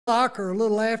Or a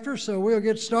little after, so we'll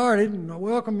get started. And I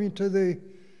welcome you to the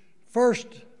first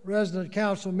resident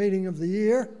council meeting of the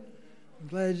year. I'm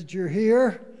glad that you're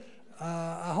here.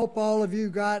 I hope all of you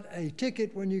got a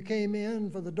ticket when you came in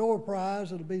for the door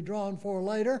prize. It'll be drawn for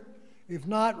later. If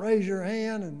not, raise your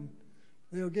hand and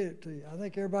they'll get it to you. I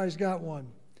think everybody's got one.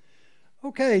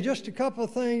 Okay, just a couple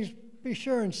of things. Be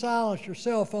sure and silence your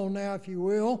cell phone now, if you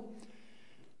will.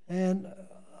 And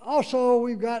also,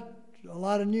 we've got a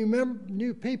lot of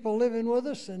new people living with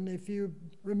us, and if you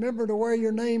remember to wear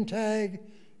your name tag,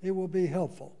 it will be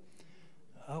helpful.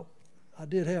 I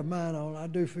did have mine on. I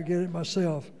do forget it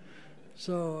myself.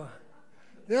 So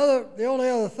the only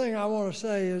other thing I want to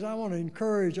say is I want to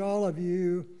encourage all of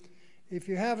you, if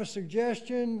you have a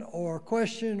suggestion or a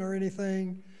question or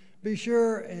anything, be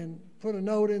sure and put a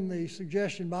note in the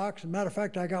suggestion box. As a matter of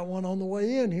fact, I got one on the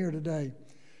way in here today.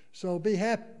 So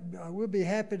we'll be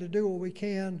happy to do what we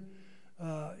can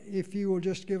if you will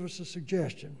just give us a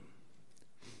suggestion.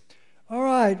 All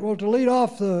right, well, to lead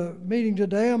off the meeting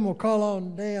today, I'm going to call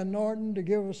on Dan Norton to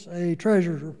give us a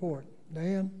treasurer's report.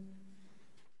 Dan?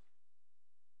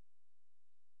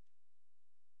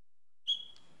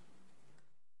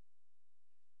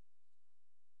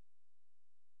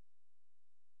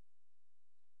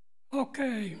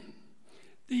 Okay,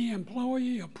 the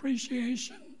Employee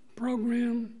Appreciation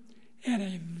Program had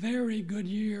a very good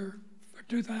year for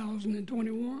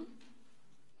 2021.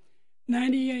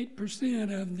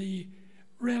 98% of the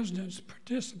residents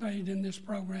participated in this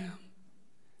program.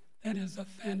 That is a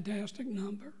fantastic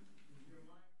number.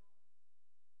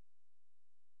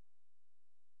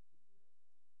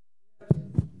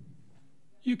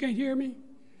 You can't hear me?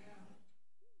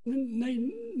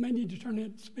 They may need to turn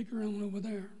that speaker on over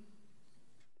there.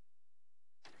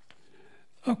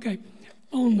 Okay,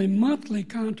 on the monthly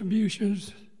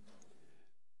contributions,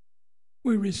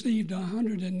 we received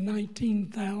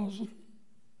 $119,000.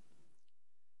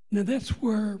 Now that's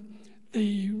where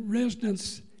the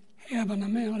residents have an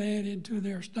amount added to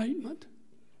their statement,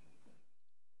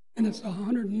 and it's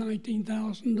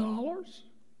 $119,000.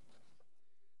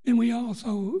 And we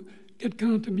also get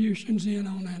contributions in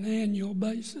on an annual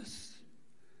basis.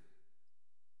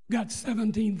 Got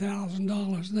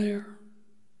 $17,000 there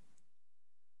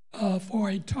for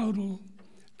a total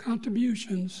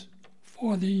contributions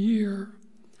for the year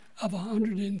of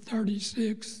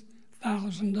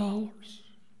 $136,000.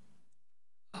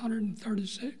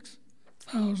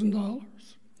 $136,000.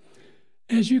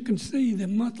 As you can see, the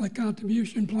monthly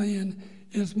contribution plan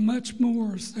is much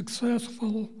more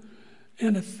successful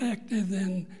and effective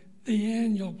than the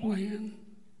annual plan.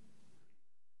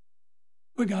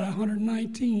 We got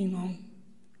 119 on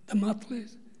the monthly,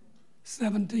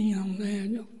 17 on the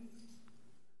annual.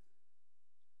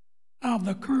 Of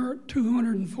the current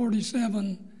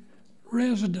 247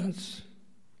 residents,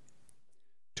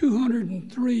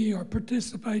 203 are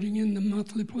participating in the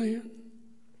monthly plan.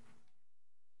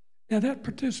 Now that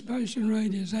participation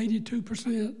rate is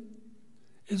 82%.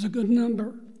 Is a good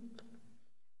number,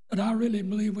 but I really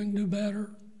believe we can do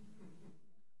better.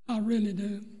 I really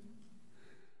do.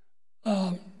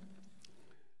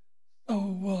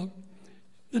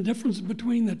 The difference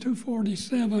between the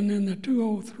 247 and the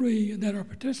 203 that are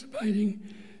participating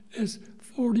is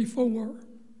 44,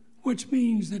 which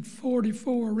means that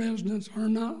 44 residents are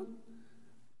not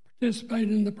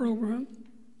participating in the program.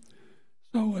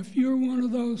 So if you're one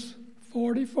of those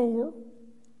 44,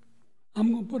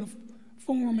 I'm going to put a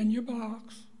form in your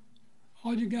box.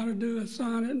 All you got to do is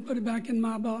sign it and put it back in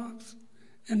my box,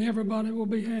 and everybody will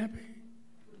be happy.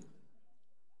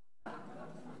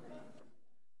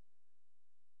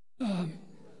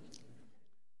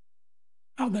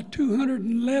 Of the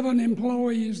 211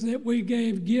 employees that we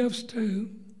gave gifts to,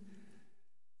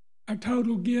 our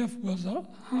total gift was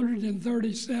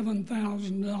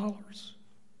 $137,000.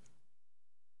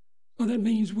 So that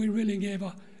means we really gave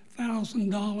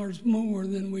 $1,000 more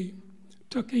than we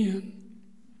took in.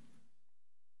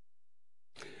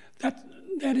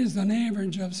 That is an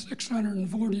average of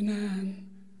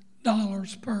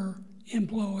 $649 per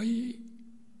employee,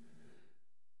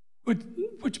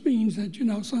 which means that, you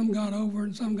know, some got over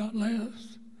and some got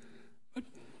less. But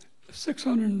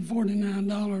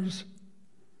 $649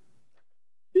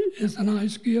 is a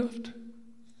nice gift.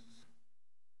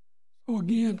 So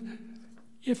again,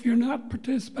 if you're not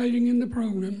participating in the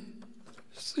program,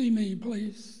 see me,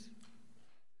 please.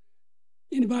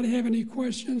 Anybody have any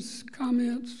questions,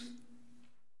 comments,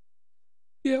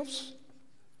 gifts,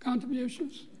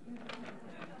 contributions?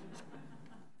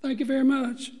 Thank you very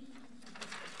much.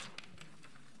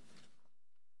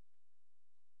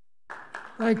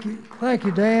 Thank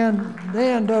you, Dan.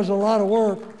 Dan does a lot of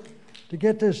work to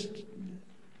get this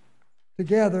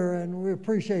together, and we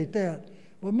appreciate that.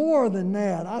 But more than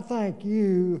that, I thank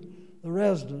you, the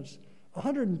residents.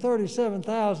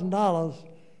 $137,000,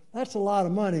 that's a lot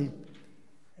of money.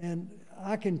 And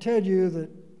I can tell you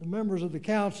that the members of the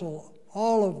council,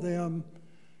 all of them,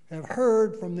 have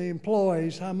heard from the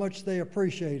employees how much they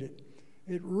appreciate it.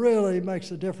 It really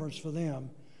makes a difference for them.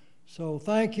 So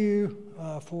thank you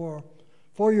for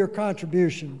your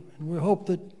contribution. And we hope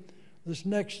that this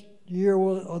next year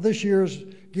or this year's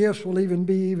gifts will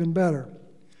be even better.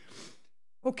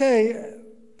 Okay,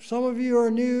 some of you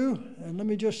are new, and let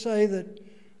me just say that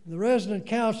the resident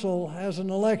council has an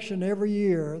election every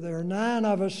year. There are 9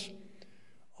 of us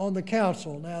on the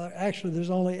council. Now, actually, there's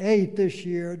only 8 this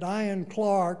year. Diane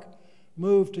Clark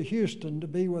moved to Houston to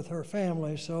be with her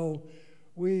family, so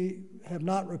we have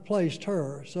not replaced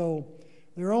her. So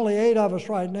there are only 8 of us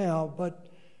right now, but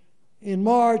in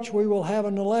March we will have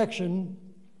an election,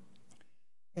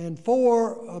 and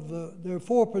there are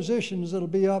 4 positions that'll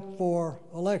be up for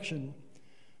election.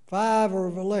 5 were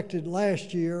elected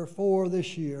last year, 4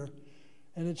 this year,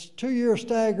 and it's 2-year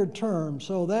staggered terms.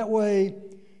 So that way,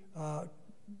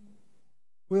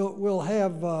 we'll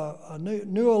have a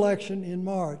new election in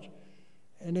March,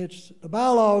 and the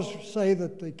bylaws say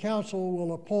that the council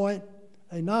will appoint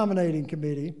a nominating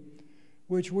committee,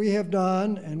 which we have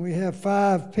done, and we have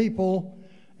 5 people.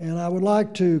 And I would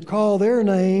like to call their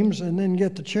names and then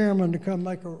get the chairman to come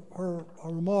make her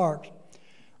remarks.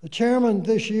 The chairman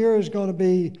this year is going to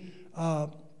be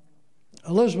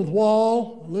Elizabeth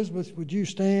Wall. Elizabeth, would you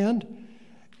stand?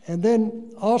 And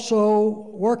then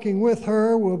also working with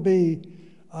her will be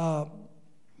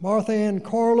Martha Ann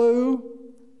Corlew,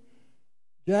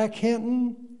 Jack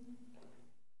Hinton,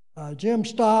 Jim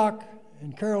Stock,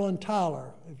 and Carolyn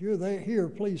Tyler. If you're here,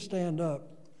 please stand up.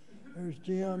 There's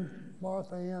Jim,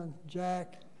 Martha Ann,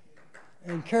 Jack,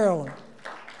 and Carolyn.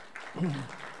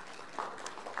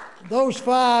 Those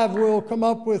 5 will come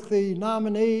up with the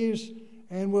nominees,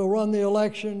 and we'll run the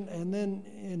election, and then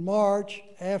in March,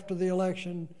 after the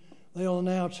election, they'll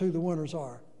announce who the winners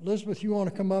are. Elizabeth, you want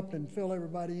to come up and fill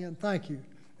everybody in? Thank you,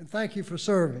 and thank you for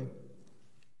serving.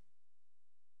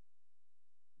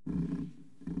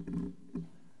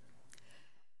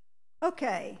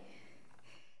 Okay.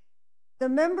 The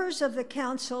members of the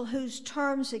council whose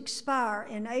terms expire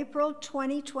in April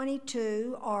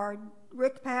 2022 are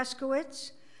Rick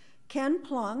Paskowitz, Ken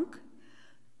Plunk,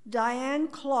 Diane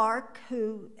Clark,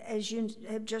 who, as you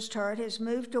have just heard, has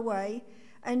moved away,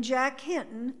 and Jack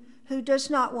Hinton, who does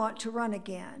not want to run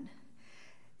again.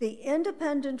 The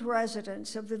independent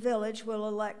residents of the village will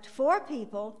elect 4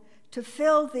 people to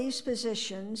fill these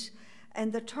positions,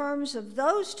 and the terms of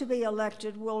those to be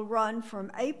elected will run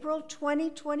from April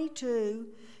 2022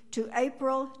 to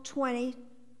April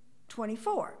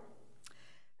 2024.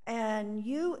 And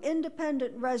you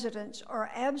independent residents are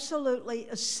absolutely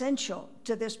essential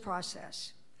to this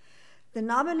process. The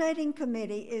nominating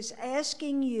committee is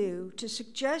asking you to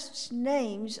suggest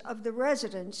names of the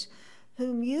residents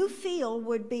whom you feel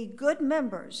would be good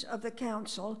members of the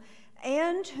council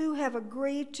and who have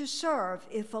agreed to serve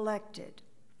if elected.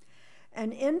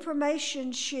 An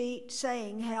information sheet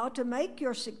saying how to make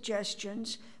your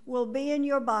suggestions will be in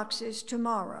your boxes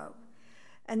tomorrow.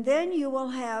 And then you will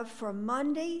have from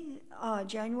Monday,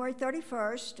 January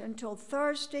 31st, until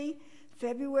Thursday,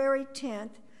 February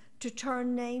 10th, to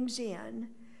turn names in.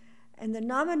 And the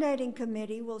nominating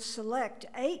committee will select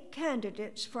 8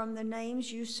 candidates from the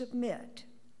names you submit.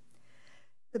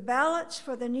 The ballots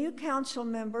for the new council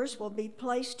members will be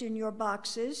placed in your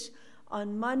boxes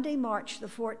on Monday, March the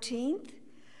 14th,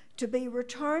 to be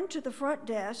returned to the front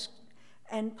desk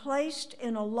and placed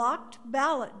in a locked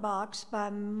ballot box by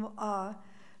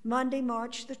Monday,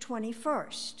 March the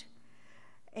 21st.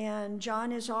 And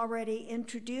John has already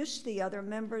introduced the other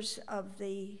members of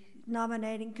the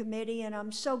nominating committee, and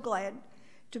I'm so glad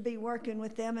to be working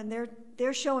with them, and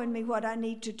they're showing me what I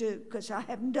need to do because I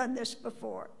haven't done this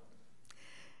before.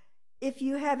 If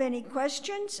you have any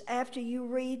questions after you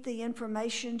read the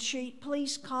information sheet,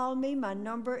 please call me. My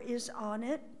number is on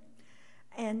it.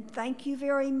 And thank you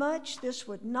very much. This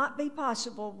would not be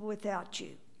possible without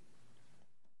you.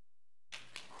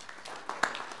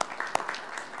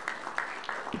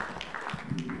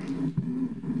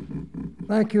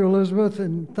 Thank you, Elizabeth,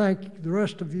 and thank the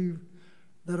rest of you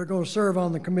that are going to serve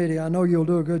on the committee. I know you'll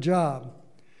do a good job.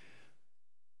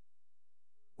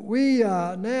 We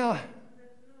now...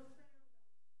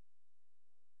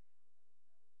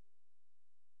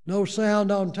 No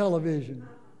sound on television.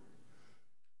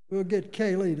 We'll get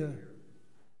Kaylee to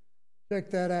check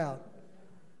that out.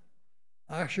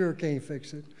 I sure can't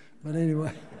fix it, but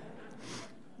anyway.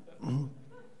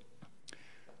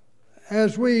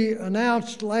 As we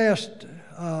announced last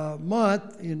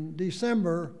month in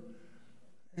December,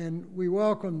 and we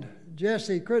welcomed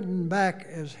Jessie Crittenden back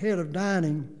as head of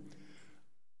dining,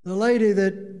 the lady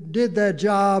that did that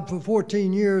job for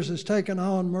 14 years has taken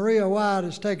on, Maria White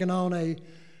has taken on a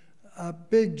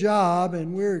big job,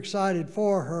 and we're excited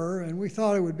for her, and we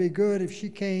thought it would be good if she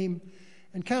came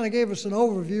and kind of gave us an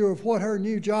overview of what her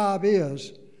new job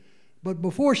is. But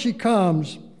before she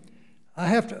comes, I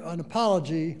have an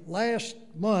apology. Last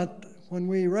month, when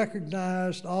we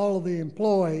recognized all of the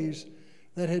employees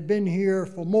that had been here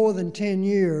for more than 10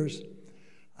 years,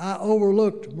 I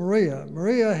overlooked Maria.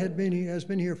 Maria has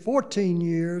been here 14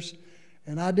 years,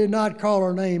 and I did not call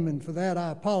her name, and for that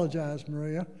I apologize,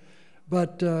 Maria.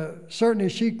 But certainly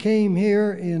she came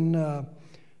here in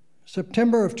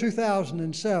September of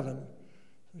 2007.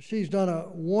 She's done a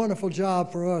wonderful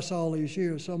job for us all these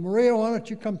years. So Maria, why don't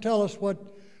you come tell us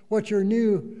what your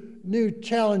new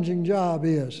challenging job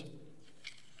is?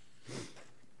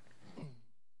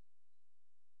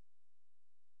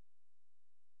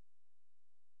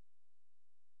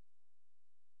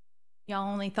 Y'all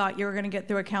only thought you were going to get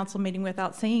through a council meeting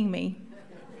without seeing me.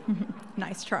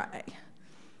 Nice try.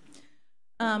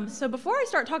 So before I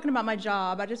start talking about my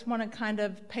job, I just want to kind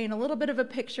of paint a little bit of a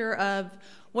picture of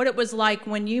what it was like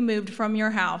when you moved from your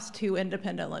house to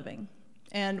independent living,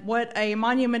 and what a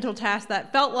monumental task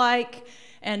that felt like,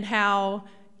 and how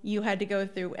you had to go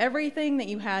through everything that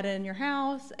you had in your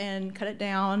house and cut it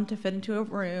down to fit into a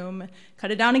room, cut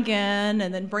it down again,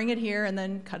 and then bring it here, and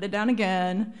then cut it down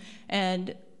again.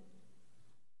 And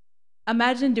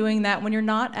imagine doing that when you're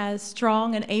not as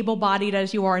strong and able-bodied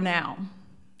as you are now.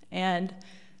 And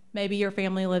maybe your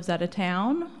family lives out of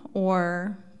town,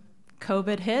 or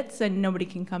COVID hits and nobody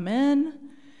can come in,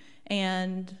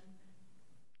 and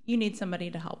you need somebody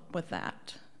to help with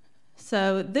that.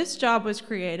 So this job was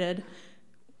created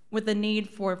with the need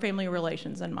for family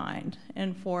relations in mind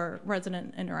and for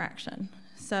resident interaction.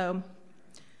 So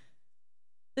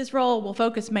this role will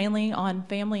focus mainly on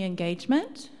family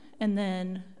engagement, and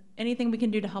then anything we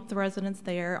can do to help the residents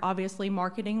there. Obviously,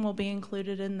 marketing will be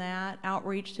included in that,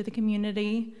 outreach to the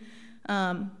community.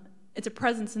 It's a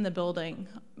presence in the building.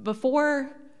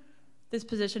 Before this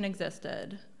position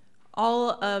existed,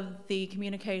 all of the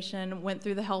communication went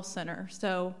through the health center.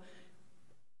 So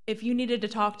if you needed to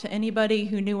talk to anybody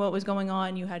who knew what was going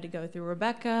on, you had to go through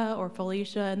Rebecca or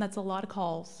Felicia, and that's a lot of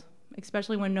calls,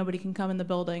 especially when nobody can come in the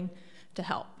building to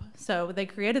help. So they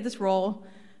created this role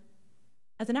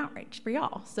as an outreach for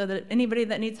y'all, so that anybody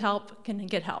that needs help can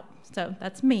get help. So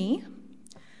that's me.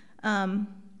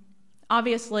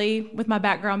 Obviously, with my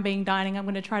background being dining, I'm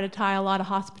going to try to tie a lot of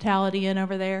hospitality in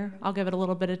over there. I'll give it a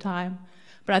little bit of time,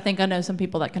 but I think I know some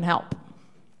people that can help.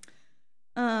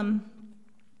 Sorry,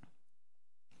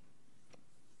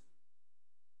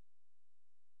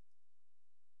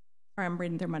 I'm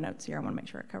reading through my notes here. I want to make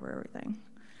sure I cover everything.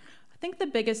 I think the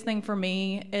biggest thing for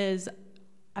me is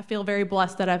I feel very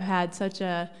blessed that I've had such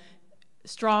a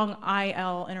strong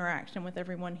IL interaction with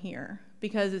everyone here,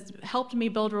 because it's helped me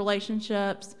build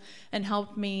relationships and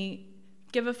helped me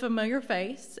give a familiar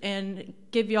face and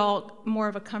give y'all more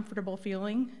of a comfortable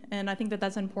feeling. And I think that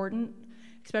that's important,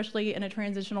 especially in a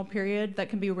transitional period that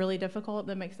can be really difficult.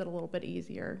 That makes it a little bit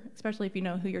easier, especially if you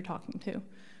know who you're talking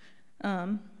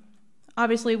to.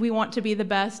 Obviously, we want to be the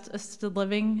best assisted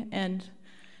living and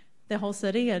the whole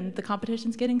city, and the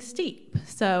competition's getting steep.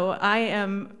 So I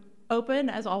am open,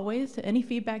 as always, to any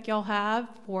feedback y'all have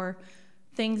for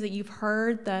things that you've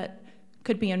heard that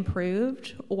could be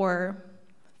improved, or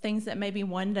things that maybe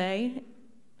one day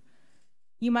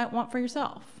you might want for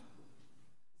yourself.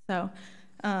 So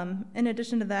in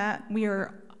addition to that, we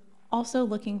are also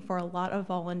looking for a lot of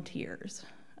volunteers.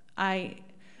 I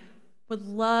would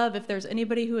love if there's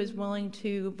anybody who is willing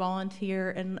to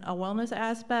volunteer in a wellness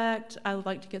aspect. I would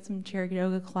like to get some chair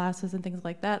yoga classes and things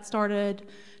like that started.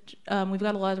 We've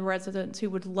got a lot of residents who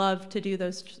would love to do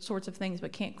those sorts of things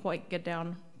but can't quite get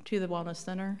down to the wellness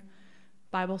center.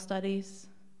 Bible studies,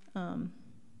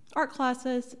 art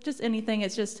classes, just anything.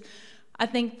 It's just, I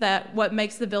think that what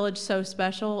makes the village so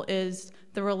special is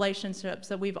the relationships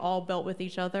that we've all built with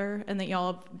each other, and that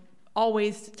y'all have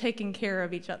always taking care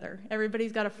of each other.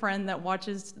 Everybody's got a friend that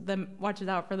watches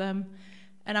out for them,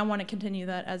 and I want to continue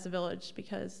that as a village,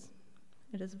 because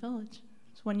it is a village.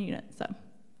 It's one unit. So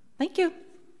thank you.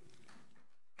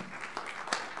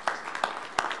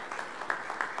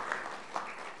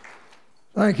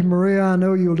 Thank you, Maria. I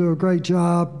know you'll do a great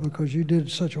job, because you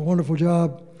did such a wonderful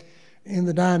job in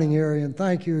the dining area, and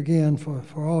thank you again for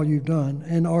all you've done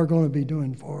and are going to be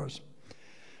doing for us.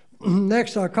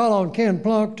 Next, I call on Ken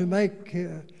Plunk to make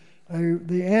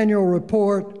the annual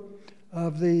report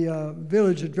of the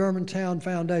Village of Germantown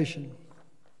Foundation.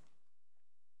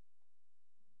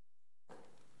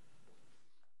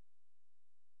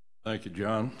 Thank you,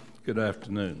 John. Good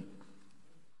afternoon.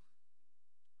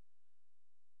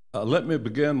 Let me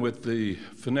begin with the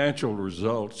financial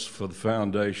results for the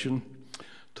foundation.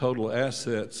 Total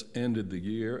assets ended the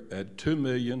year at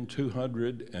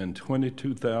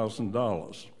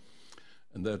 $2,222,000,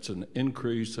 and that's an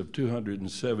increase of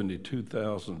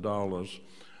 $272,000,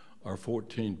 or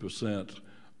 14%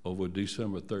 over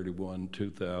December 31,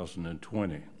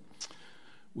 2020.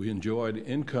 We enjoyed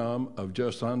income of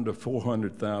just under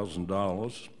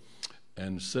 $400,000,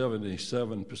 and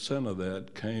 77% of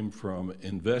that came from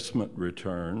investment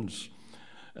returns,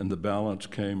 and the balance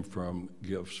came from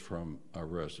gifts from our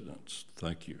residents.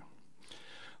 Thank you.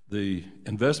 The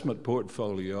investment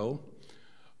portfolio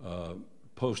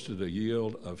posted a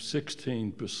yield of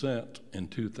 16% in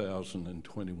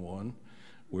 2021.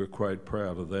 We're quite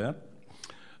proud of that.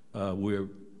 We're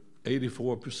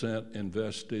 84%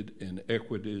 invested in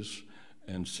equities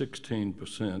and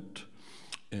 16%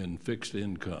 in fixed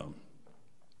income.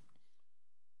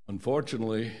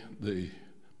 Unfortunately,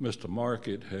 Mr.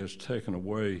 Market has taken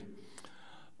away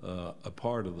a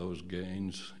part of those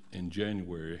gains in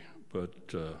January,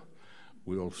 but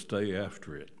we'll stay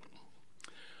after it.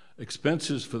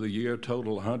 Expenses for the year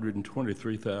total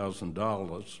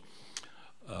 $123,000.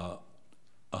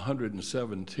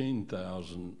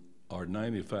 $117,000, or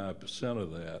 95%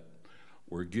 of that,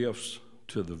 were gifts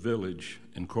to the Village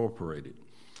Incorporated.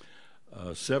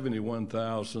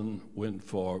 $71,000 went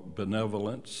for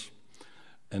benevolence,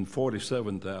 and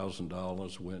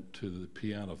 $47,000 went to the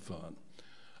piano fund.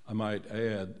 I might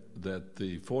add that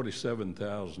the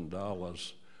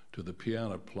 $47,000 to the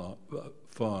piano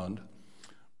fund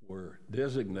were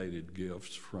designated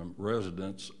gifts from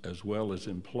residents as well as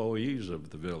employees of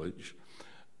the village,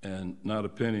 and not a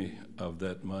penny of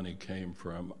that money came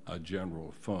from a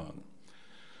general fund.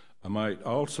 I might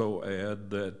also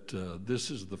add that this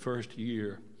is the first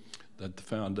year that the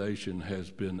foundation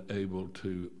has been able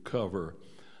to cover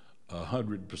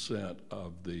 100%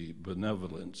 of the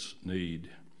benevolence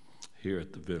need here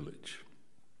at the village.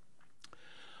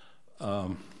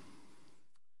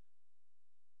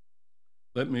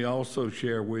 Let me also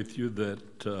share with you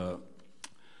that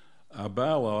our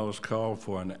bylaws call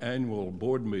for an annual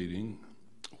board meeting,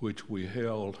 which we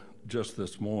held just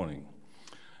this morning.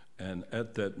 And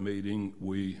at that meeting,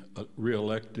 we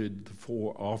re-elected the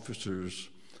 4 officers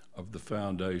of the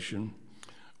foundation.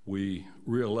 We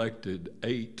re-elected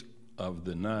 8 of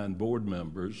the 9 board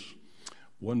members.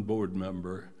 1 board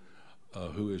member,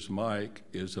 who is Mike,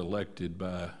 is elected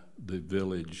by the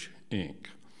Village, Inc.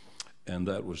 And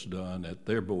that was done at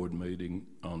their board meeting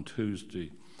on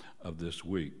Tuesday of this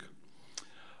week.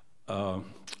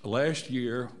 Last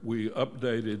year, we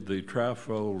updated the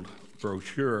trifold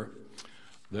brochure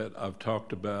that I've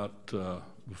talked about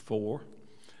before.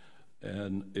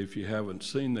 And if you haven't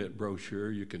seen that brochure,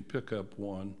 you can pick up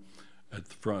one at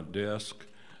the front desk,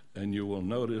 and you will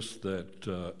notice that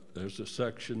there's a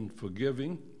section for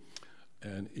giving.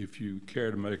 And if you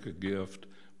care to make a gift,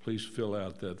 please fill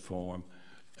out that form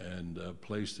and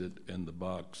place it in the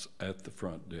box at the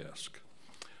front desk.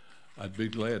 I'd be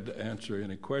glad to answer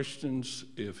any questions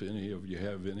if any of you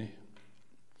have any.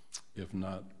 If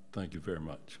not, thank you very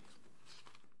much.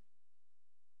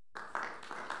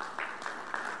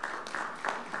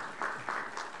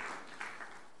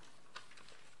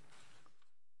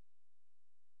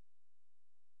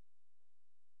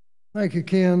 Thank you,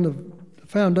 Ken. The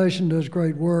foundation does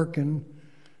great work, and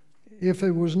if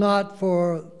it was not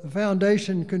for the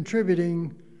foundation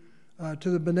contributing to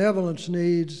the benevolence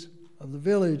needs of the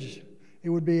village, it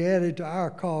would be added to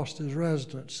our cost as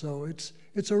residents. So it's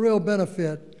a real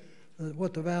benefit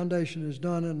what the foundation has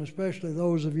done, and especially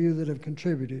those of you that have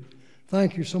contributed.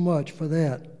 Thank you so much for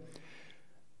that.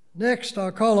 Next,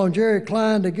 I'll call on Jerry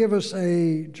Klein to give us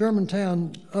a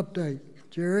Germantown update.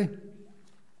 Jerry?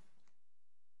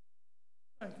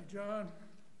 Thank you, John.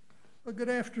 Well, good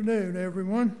afternoon,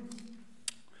 everyone.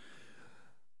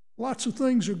 Lots of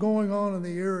things are going on in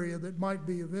the area that might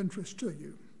be of interest to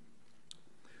you.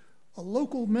 A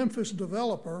local Memphis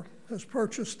developer has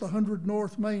purchased the 100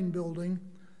 North Main building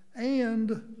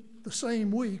and the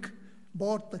same week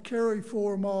bought the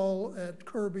Carrefour Mall at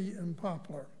Kirby and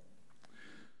Poplar.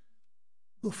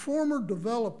 The former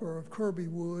developer of Kirby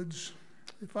Woods,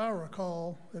 if I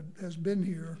recall, has been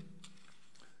here,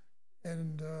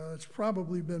 and it's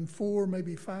probably been 4,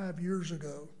 maybe 5 years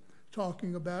ago,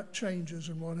 talking about changes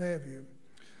and what have you.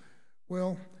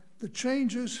 Well, the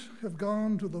changes have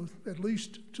gone to at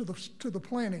least to the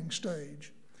planning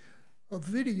stage. A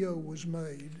video was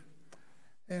made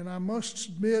And I must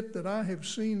admit that I have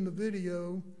seen the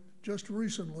video just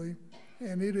recently,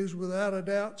 and it is without a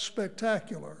doubt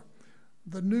spectacular.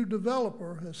 The new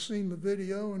developer has seen the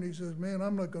video and he says, man,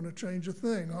 I'm not going to change a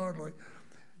thing, hardly.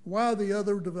 Why the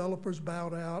other developers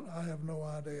bowed out, I have no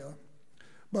idea.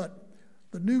 But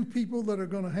the new people that are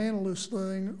going to handle this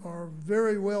thing are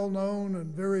very well known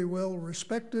and very well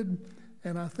respected,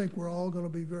 and I think we're all going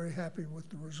to be very happy with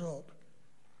the result.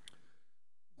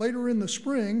 Later in the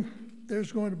spring,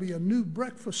 there's going to be a new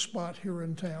breakfast spot here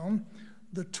in town.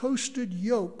 The Toasted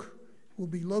Yolk will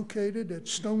be located at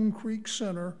Stone Creek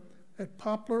Center at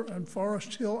Poplar and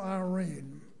Forest Hill,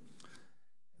 Irene.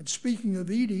 And speaking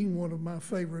of eating, one of my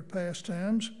favorite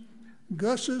pastimes,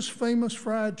 Gus's Famous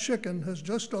Fried Chicken has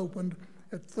just opened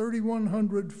at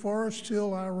 3100 Forest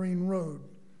Hill, Irene Road.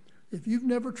 If you've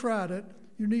never tried it,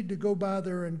 you need to go by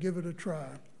there and give it a try.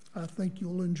 I think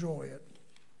you'll enjoy it.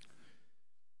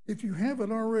 If you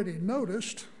haven't already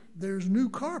noticed, there's new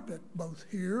carpet both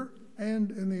here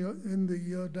and in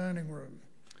the dining room.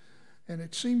 And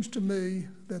it seems to me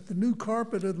that the new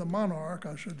carpet in the Monarch,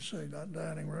 I should say, not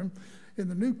dining room, in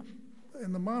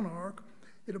the Monarch,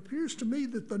 it appears to me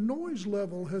that the noise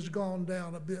level has gone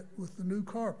down a bit with the new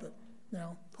carpet.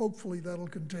 Now, hopefully that'll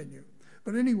continue.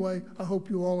 But anyway, I hope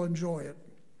you all enjoy it.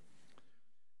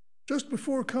 Just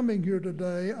before coming here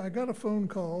today, I got a phone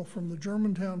call from the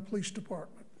Germantown Police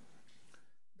Department.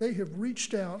 They have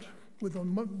reached out with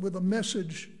a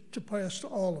message to pass to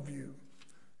all of you.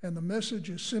 And the message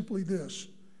is simply this: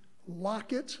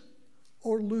 lock it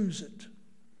or lose it.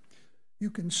 You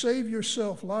can save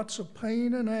yourself lots of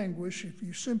pain and anguish if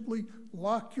you simply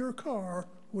lock your car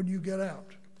when you get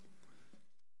out.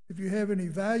 If you have any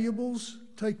valuables,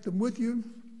 take them with you,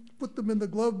 put them in the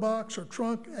glove box or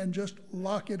trunk, and just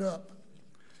lock it up.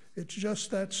 It's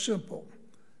just that simple.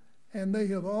 And they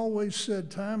have always said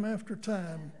time after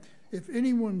time, if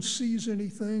anyone sees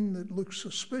anything that looks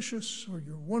suspicious or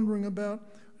you're wondering about,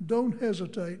 don't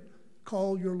hesitate,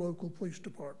 call your local police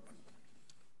department.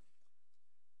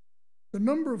 The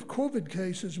number of COVID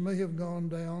cases may have gone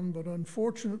down, but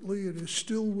unfortunately it is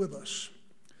still with us.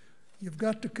 You've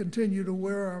got to continue to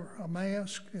wear a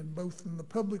mask in both in the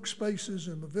public spaces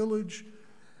in the village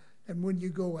and when you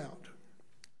go out.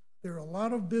 There are a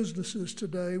lot of businesses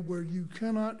today where you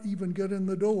cannot even get in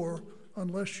the door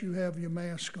unless you have your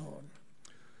mask on.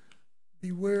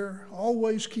 Beware,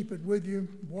 always keep it with you.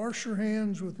 Wash your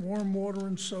hands with warm water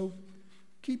and soap.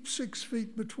 Keep 6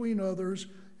 feet between others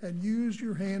and use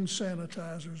your hand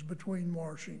sanitizers between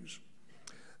washings.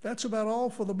 That's about all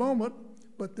for the moment,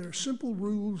 but there are simple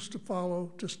rules to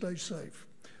follow to stay safe.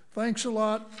 Thanks a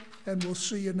lot, and we'll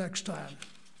see you next time.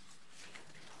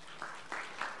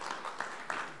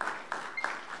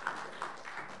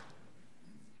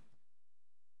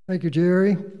 Thank you,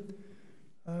 Jerry.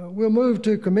 We'll move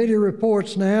to committee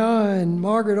reports now, and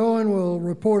Margaret Owen will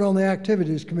report on the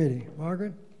Activities Committee.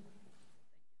 Margaret?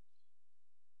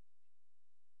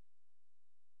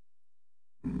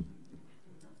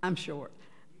 I'm short.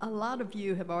 A lot of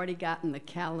you have already gotten the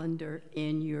calendar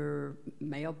in your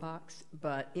mailbox,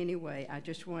 but anyway, I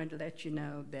just wanted to let you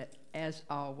know that, as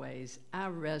always,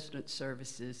 our resident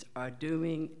services are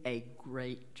doing a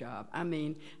great job. I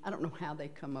mean, I don't know how they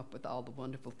come up with all the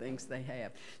wonderful things they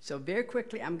have. So very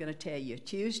quickly, I'm going to tell you,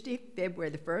 Tuesday,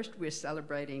 February the 1st, we're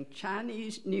celebrating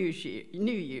Chinese New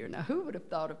Year. Now, who would have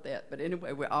thought of that? But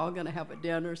anyway, we're all going to have a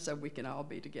dinner so we can all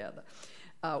be together.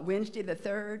 Wednesday the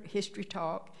 3rd, History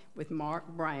Talk with Mark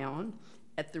Brown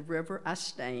at the River I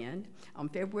Stand. On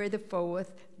February the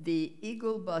 4th, the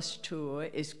Eagle Bus Tour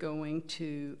is going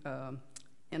to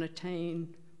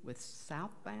entertain with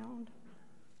Southbound.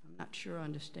 I'm not sure I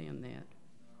understand that.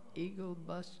 Eagle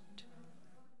Bus.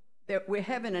 We're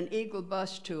having an Eagle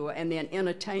Bus Tour and then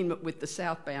entertainment with the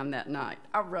Southbound that night.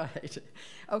 All right.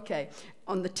 Okay.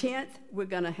 On the 10th, we're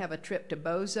going to have a trip to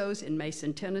Bozo's in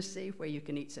Mason, Tennessee, where you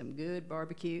can eat some good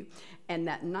barbecue. And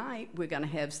that night, we're going to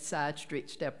have Side Street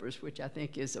Steppers, which I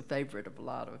think is a favorite of a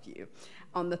lot of you.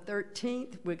 On the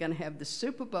 13th, we're going to have the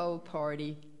Super Bowl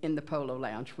party in the Polo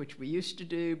Lounge, which we used to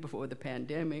do before the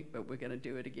pandemic, but we're going to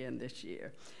do it again this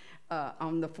year.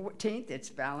 On the 14th, it's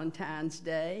Valentine's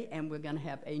Day, and we're going to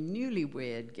have a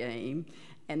newlywed game.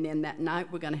 And then that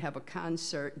night, we're going to have a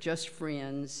concert, Just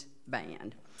Friends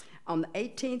Band. On the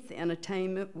 18th, the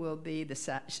entertainment will be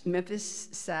the Memphis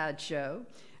Sideshow.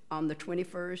 On the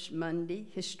 21st, Monday,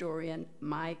 historian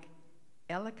Mike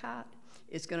Ellicott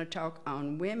is going to talk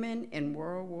on women in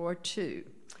World War II.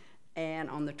 And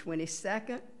on the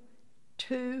 22nd,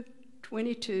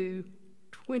 22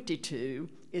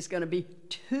 is going to be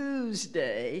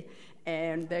Tuesday,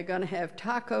 and they're going to have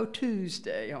Taco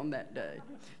Tuesday on that day.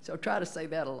 So try to say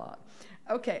that a lot.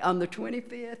 Okay, on the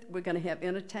 25th, we're going to have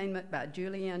entertainment by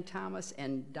Julianne Thomas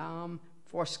and Dom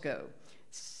Forsco,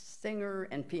 singer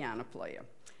and piano player.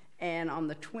 And on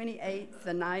the 28th,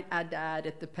 the night I died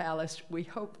at the Palace, we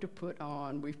hope to put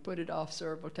on, we've put it off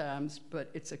several times, but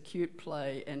it's a cute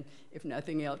play, and if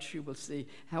nothing else, you will see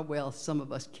how well some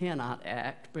of us cannot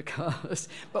act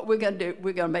but we're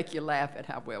gonna make you laugh at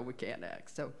how well we can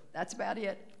act. So that's about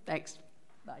it. Thanks.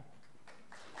 Bye.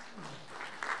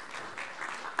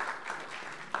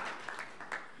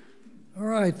 All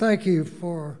right, thank you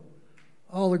for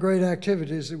all the great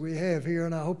activities that we have here,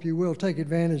 and I hope you will take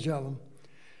advantage of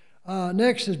them.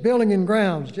 Next is Building and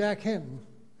Grounds, Jack Hinton.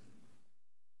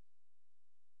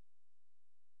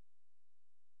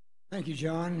 Thank you,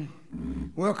 John.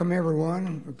 Welcome,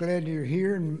 everyone. We're glad you're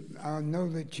here, and I know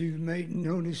that you've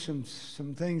noticed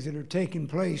some things that are taking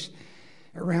place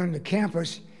around the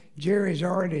campus. Jerry's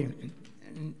already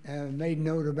made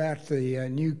note about the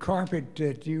new carpet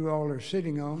that you all are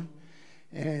sitting on,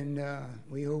 and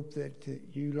we hope that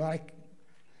you like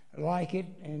it,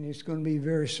 and it's going to be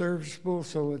very serviceable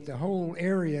so that the whole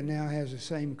area now has the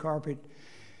same carpet.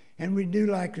 And we do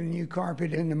like the new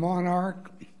carpet in the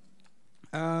Monarch.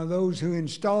 Those who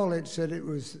installed it said it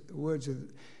was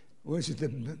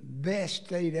the best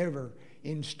they'd ever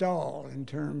install in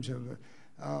terms of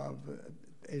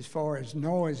as far as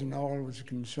noise and all was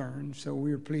concerned. So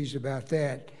we were pleased about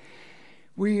that.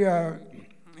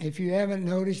 If you haven't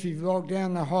noticed, if you've walked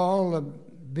down the hall, the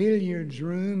billiards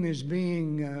room is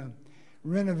being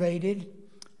renovated,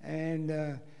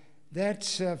 and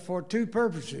that's for two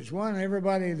purposes. One,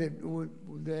 everybody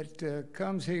that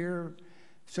comes here,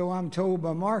 so I'm told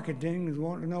by marketing, is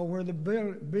wanting to know where the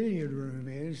billiard room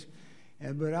is.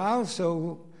 But I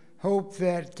also hope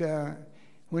that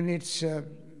when that's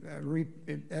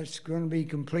going to be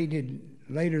completed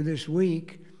later this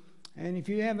week. And if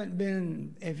you haven't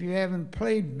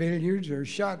played billiards or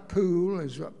shot pool,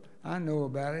 as I know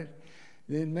about it,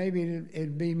 then maybe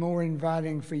it'd be more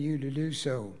inviting for you to do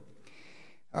so.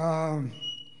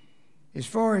 As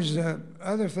far as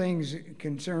other things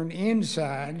concerned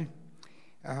inside,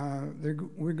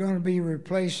 we're going to be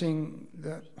replacing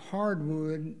the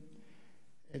hardwood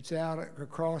that's out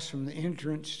across from the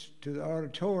entrance to the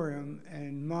auditorium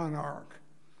and Monarch.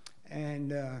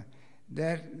 And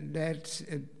that's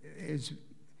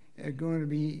going to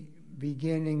be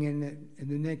beginning in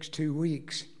the next 2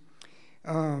 weeks.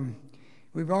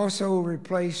 We've also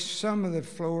replaced some of the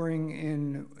flooring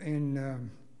in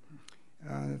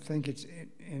I think it's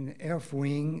in the F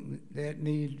wing that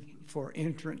need for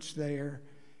entrance there,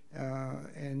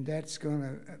 and that's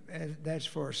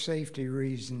for safety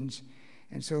reasons,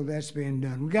 and so that's being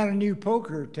done. We got a new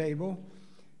poker table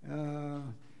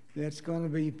that's going to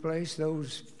be placed.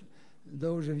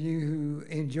 Those of you who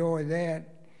enjoy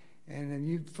that, and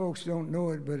you folks don't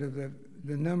know it, but of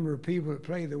the number of people that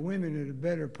play, the women are the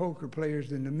better poker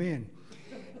players than the men.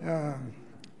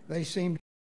 They seem.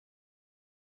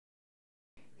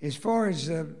 As far as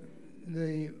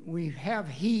we have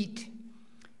heat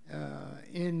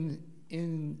in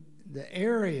the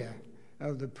area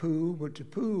of the pool, but the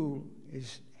pool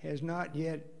has not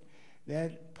yet.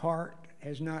 That part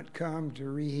has not come to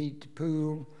reheat the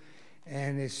pool,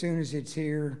 and as soon as it's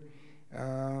here,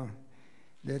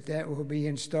 that will be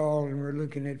installed, and we're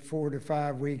looking at 4 to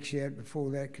 5 weeks yet before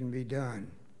that can be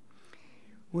done.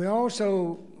 We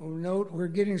also note we're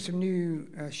getting some new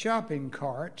shopping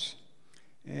carts,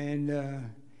 and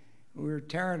we're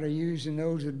tired of using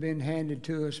those that have been handed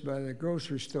to us by the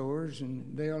grocery stores,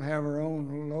 and they'll have our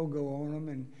own logo on them,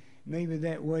 and maybe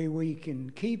that way we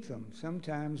can keep them.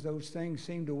 Sometimes those things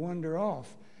seem to wander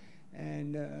off,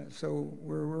 and so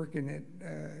we're working at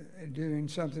doing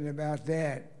something about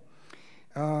that.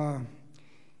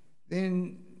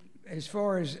 Then as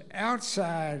far as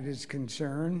outside is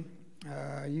concerned,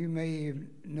 you may have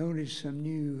noticed some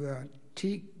new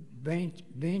teak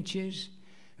benches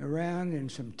around and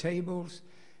some tables,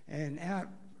 and out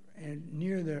and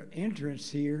near the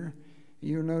entrance here,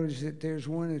 you'll notice that there's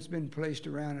one that's been placed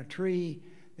around a tree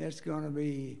that's going to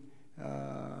be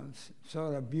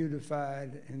sort of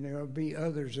beautified, and there'll be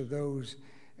others of those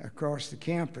across the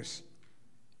campus.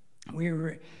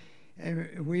 We're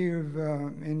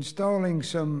installing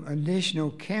some additional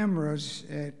cameras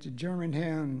at the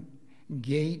Germantown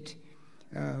gate,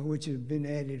 which have been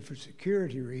added for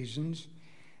security reasons,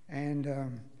 and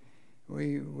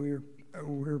we're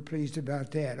pleased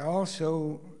about that.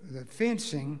 Also, the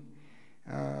fencing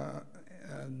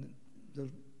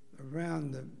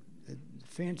around the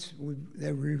fence,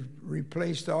 we've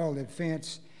replaced all the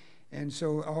fence, and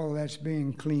so all that's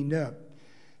being cleaned up.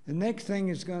 The next thing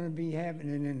is going to be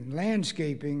happening in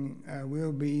landscaping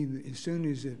will be, as soon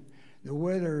as the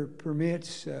weather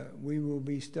permits, we will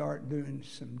start doing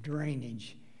some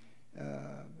drainage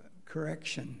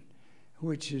correction,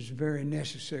 which is very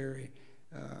necessary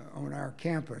on our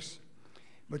campus.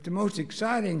 But the most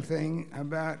exciting thing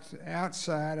about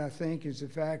outside, I think, is the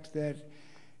fact that,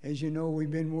 as you know,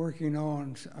 we've been working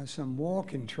on some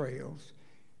walking trails.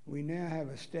 We now have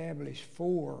established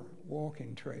 4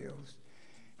 walking trails.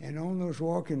 And on those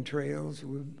walking trails,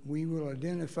 we will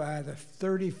identify the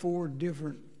 34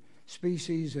 different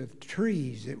species of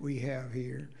trees that we have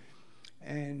here.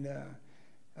 And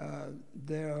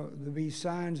there'll be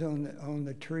signs on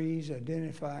the trees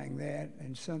identifying that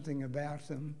and something about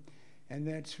them. And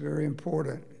that's very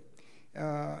important.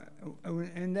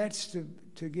 And that's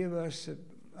to give us an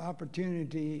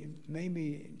opportunity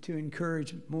maybe to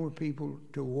encourage more people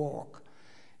to walk.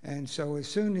 And so as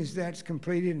soon as that's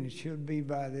completed, and it should be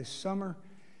by this summer,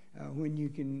 when you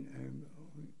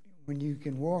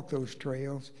can walk those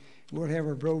trails, we'll have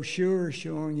a brochure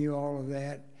showing you all of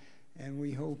that, and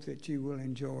we hope that you will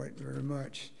enjoy it very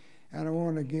much. And I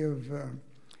want to give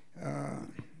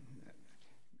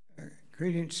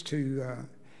credence to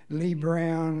Lee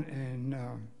Brown and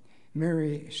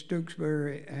Mary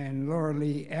Stokesbury and Laura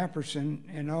Lee Apperson,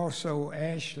 and also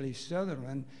Ashley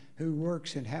Sutherland, who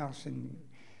works in house and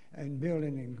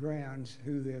building and grounds,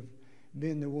 who have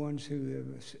been the ones who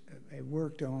have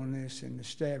worked on this and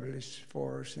established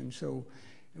for us. And so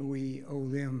we owe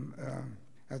them,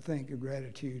 I think, a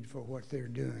gratitude for what they're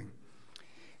doing.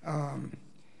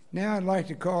 Now I'd like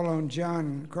to call on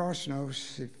John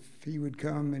Crossnose, if he would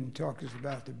come and talk to us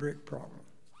about the brick problem.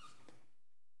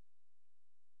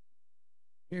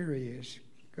 Here he is.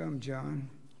 Come, John.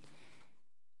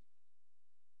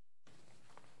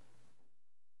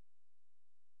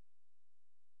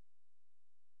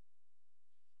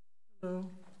 Hello.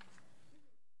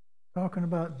 Talking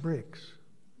about bricks.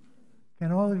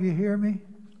 Can all of you hear me?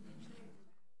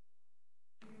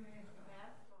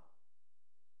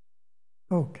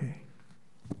 Okay.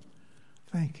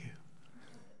 Thank you.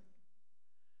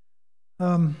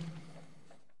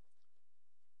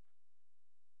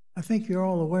 I think you're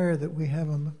all aware that we have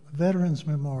a Veterans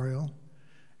Memorial,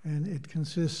 and it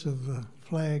consists of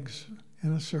flags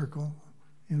in a circle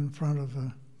in front of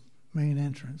the main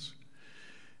entrance,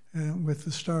 with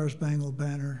the Star Spangled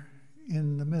Banner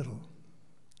in the middle.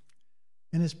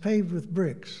 And it's paved with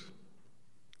bricks.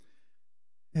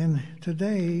 And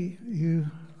today you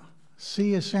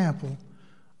see a sample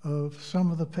of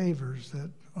some of the pavers that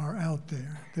are out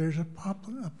there. There's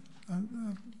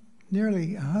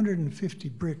nearly 150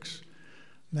 bricks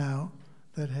now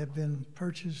that have been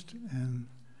purchased and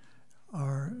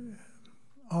are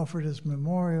offered as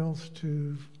memorials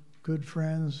to good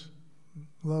friends,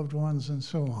 loved ones, and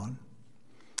so on.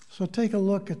 So take a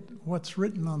look at what's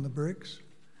written on the bricks.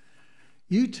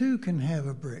 You too can have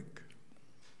a brick.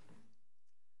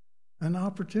 An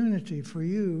opportunity for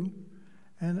you,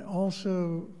 and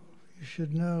also you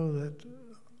should know that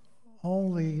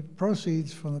all the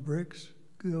proceeds from the bricks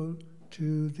go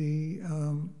to the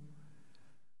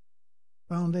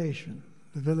foundation,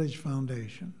 the Village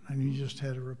Foundation, and you just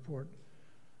had a report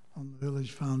on the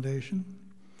Village Foundation.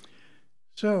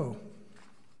 So,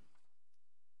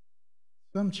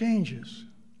 some changes.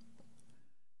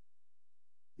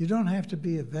 You don't have to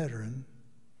be a veteran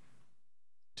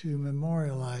to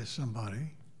memorialize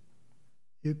somebody.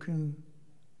 You can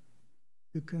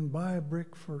buy a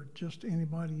brick for just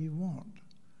anybody you want.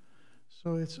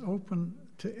 So it's open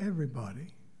to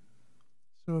everybody.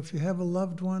 So if you have a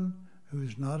loved one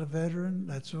who's not a veteran,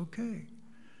 that's okay.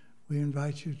 We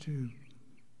invite you to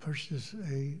purchase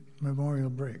a memorial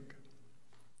brick.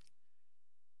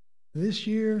 This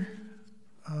year,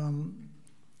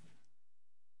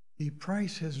 the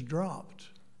price has dropped.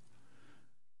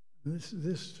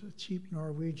 This cheap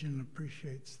Norwegian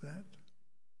appreciates that.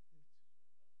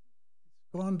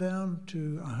 It's gone down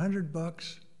to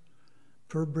 $100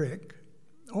 per brick,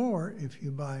 or if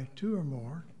you buy 2 or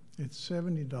more, it's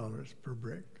 $70 per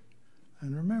brick.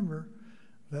 And remember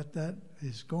that that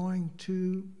is going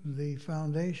to the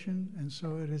foundation, and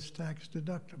so it is tax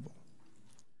deductible.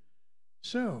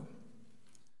 So,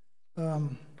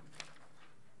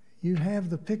 you have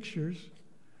the pictures.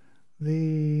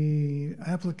 The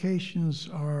applications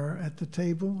are at the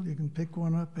table. You can pick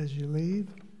one up as you leave.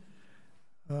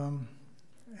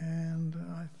 And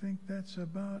I think that's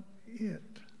about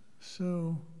it.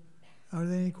 So, are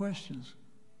there any questions?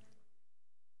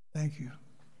 Thank you.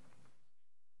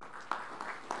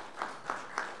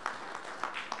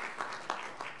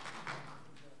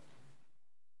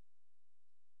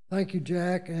 Thank you,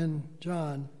 Jack and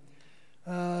John.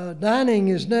 Dining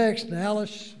is next. And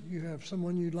Alice, you have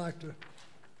someone you'd like to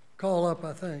call up,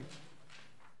 I think.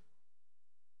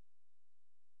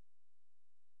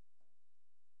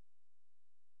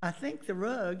 I think the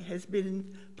rug has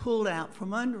been pulled out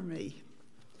from under me.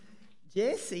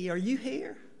 Jesse, are you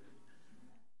here?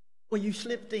 Well, you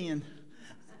slipped in.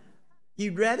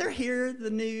 You'd rather hear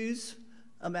the news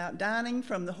about dining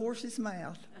from the horse's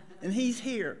mouth, and he's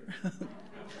here.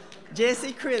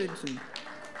 Jesse Crittenden.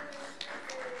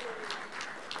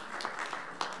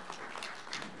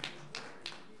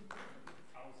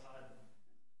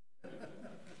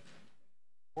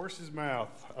 Horse's mouth.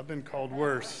 I've been called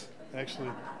worse,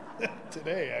 actually,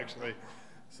 today, actually.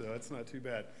 So that's not too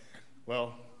bad.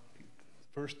 Well,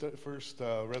 first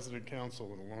resident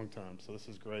council in a long time, so this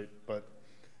is great. But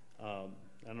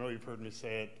I know you've heard me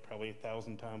say it probably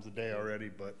 1,000 times a day already,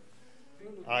 but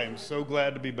I am so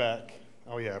glad to be back.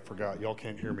 Oh yeah, I forgot. Y'all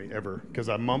can't hear me ever because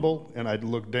I mumble and I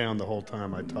look down the whole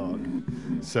time I talk.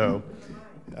 So,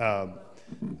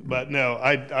 but no,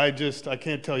 I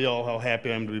can't tell y'all how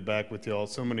happy I am to be back with y'all.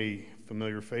 So many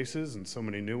familiar faces and so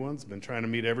many new ones. Been trying to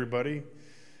meet everybody.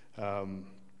 I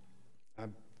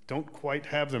don't quite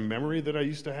have the memory that I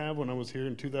used to have when I was here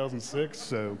in 2006.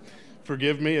 So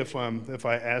forgive me if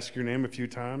I ask your name a few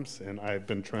times, and I've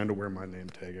been trying to wear my name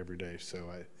tag every day. So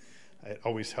it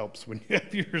always helps when you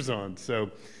have yours on.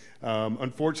 So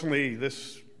unfortunately,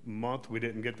 this month we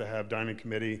didn't get to have dining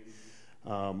committee,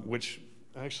 which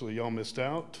actually y'all missed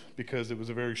out because it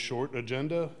was a very short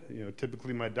agenda. You know,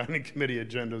 typically my dining committee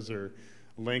agendas are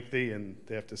lengthy and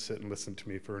they have to sit and listen to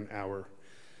me for an hour.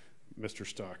 Mr.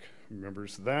 Stock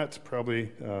remembers that,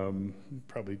 probably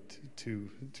too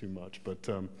much. But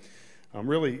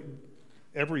really,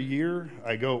 every year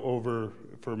I go over,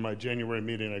 for my January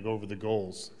meeting, I go over the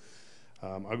goals.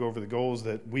 I go over the goals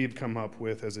that we've come up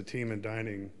with as a team in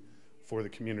dining for the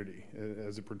community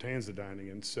as it pertains to dining.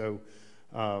 And so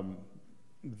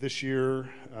this year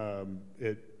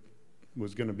it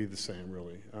was going to be the same,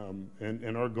 really.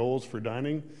 And our goals for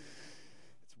dining,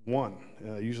 it's one.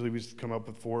 Usually we come up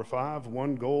with 4 or 5.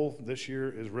 One goal this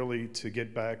year is really to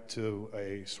get back to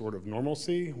a sort of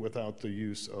normalcy without the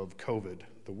use of COVID.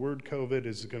 The word COVID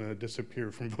is going to disappear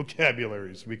from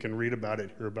vocabularies. We can read about it,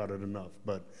 hear about it enough.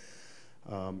 But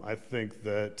I think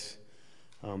that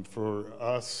for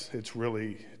us, it's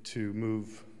really to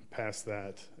move past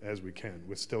that as we can,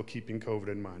 with still keeping COVID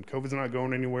in mind. COVID's not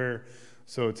going anywhere,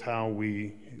 so it's how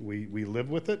we live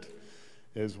with it,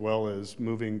 as well as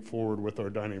moving forward with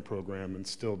our dining program and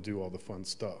still do all the fun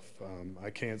stuff. I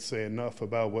can't say enough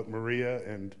about what Maria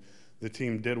and the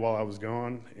team did while I was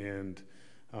gone, and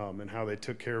how they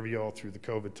took care of you all through the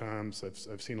COVID times.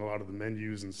 I've seen a lot of the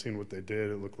menus and seen what they did.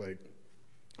 It looked like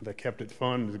they kept it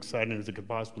fun, as exciting as it could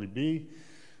possibly be,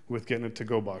 with getting it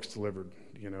to-go box delivered.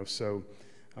 You know, so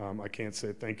I can't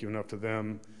say thank you enough to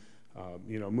them.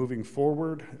 You know, moving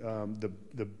forward,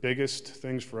 the biggest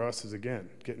things for us is, again,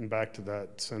 getting back to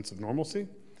that sense of normalcy.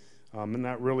 And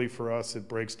that really, for us, it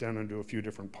breaks down into a few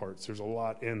different parts. There's a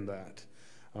lot in that.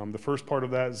 The first part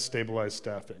of that is stabilized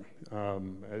staffing.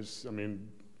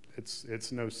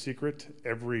 It's no secret.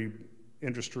 Every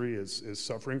industry is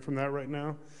suffering from that right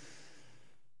now.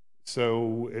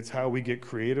 So it's how we get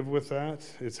creative with that.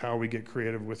 It's how we get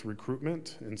creative with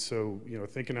recruitment. And so, you know,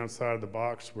 thinking outside of the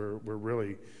box, we're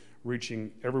really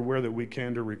reaching everywhere that we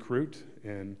can to recruit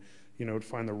and, you know, to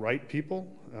find the right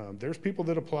people. There's people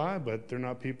that apply, but they're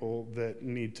not people that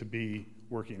need to be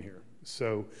working here.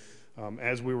 So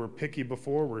as we were picky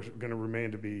before, we're going to remain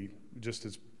to be just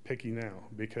as picky now,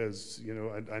 because, you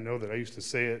know, I know that I used to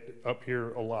say it up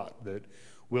here a lot, that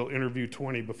we'll interview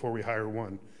 20 before we hire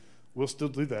one. We'll still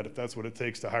do that if that's what it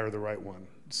takes to hire the right one.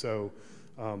 So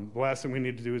the last thing we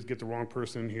need to do is get the wrong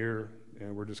person here,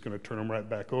 and we're just going to turn them right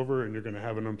back over, and you're going to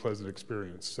have an unpleasant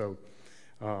experience. So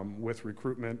with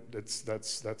recruitment, that's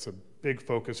a big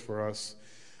focus for us.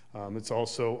 It's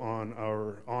also on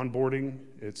our onboarding.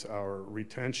 It's our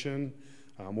retention.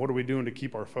 What are we doing to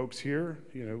keep our folks here?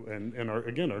 You know, and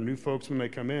our new folks, when they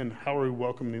come in, how are we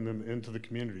welcoming them into the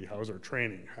community? How is our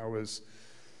training?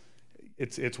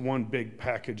 It's one big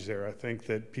package there. I think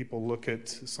that people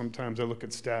sometimes I look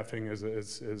at staffing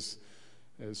as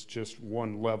just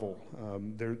one level.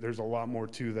 There's a lot more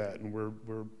to that, and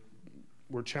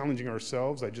we're challenging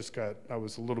ourselves. I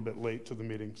was a little bit late to the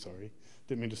meeting, sorry,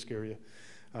 didn't mean to scare you,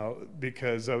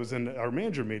 because I was in our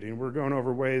manager meeting. We're going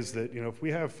over ways that, you know, if we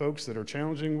have folks that are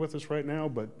challenging with us right now,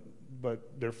 but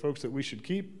they're folks that we should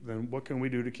keep, then what can we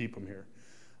do to keep them here?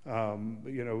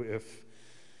 You know,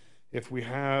 if we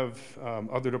have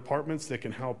other departments that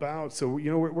can help out. So, you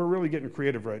know, we're really getting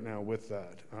creative right now with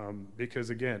that. Because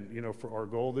again, you know, for our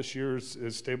goal this year is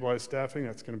stabilized staffing.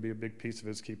 That's going to be a big piece of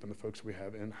it, is keeping the folks we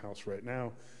have in-house right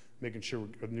now, making sure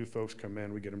when new folks come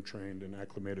in, we get them trained and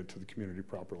acclimated to the community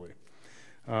properly.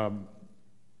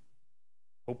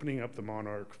 Opening up the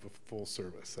Monarch for full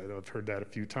service. I know I've heard that a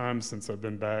few times since I've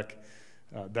been back.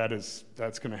 That's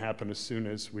going to happen as soon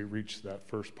as we reach that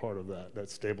first part of that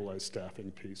stabilized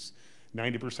staffing piece.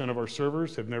 90% of our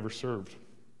servers have never served.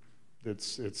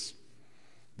 This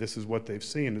is what they've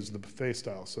seen, is the buffet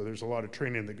style. So there's a lot of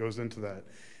training that goes into that.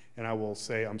 And I will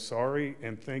say I'm sorry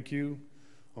and thank you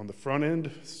on the front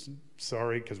end.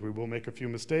 Sorry, because we will make a few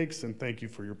mistakes, and thank you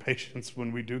for your patience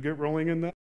when we do get rolling in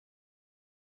that.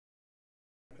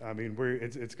 I mean,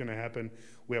 it's going to happen.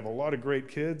 We have a lot of great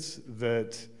kids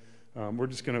that we're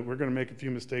going to make a few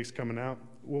mistakes coming out.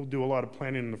 We'll do a lot of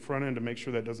planning in the front end to make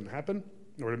sure that doesn't happen,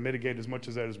 or to mitigate as much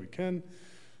of that as we can,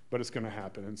 but it's going to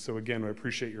happen. And so again, I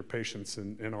appreciate your patience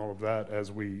in all of that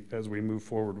as we move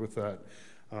forward with that.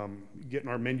 Getting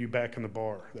our menu back in the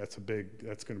bar, that's going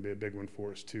to be a big one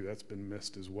for us too. That's been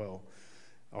missed as well.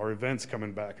 Our events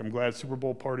coming back. I'm glad Super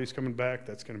Bowl party's coming back.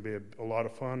 That's going to be a lot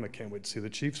of fun. I can't wait to see the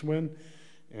Chiefs win.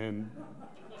 And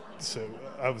so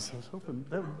I was hoping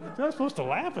that you're not supposed to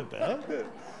laugh at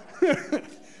that.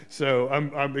 So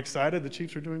I'm excited. The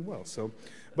Chiefs are doing well. So,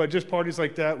 but just parties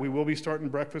like that. We will be starting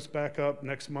breakfast back up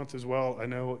next month as well. I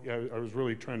know I was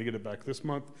really trying to get it back this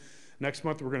month. Next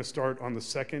month, we're going to start on the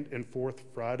 2nd and 4th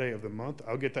Friday of the month.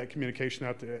 I'll get that communication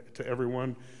out to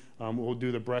everyone. We'll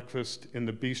do the breakfast in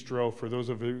the bistro. For those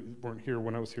of you who weren't here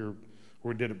when I was here,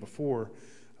 or did it before,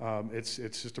 it's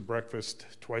just a breakfast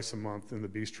twice a month in the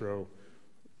bistro.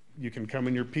 You can come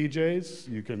in your PJs.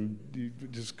 You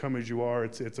just come as you are.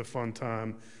 It's a fun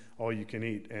time, all you can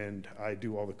eat, and I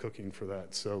do all the cooking for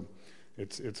that. So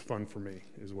it's fun for me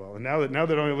as well. And now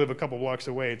that I only live a couple blocks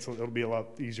away, it'll be a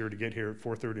lot easier to get here at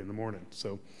 4:30 in the morning.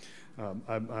 So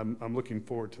I'm looking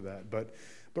forward to that. But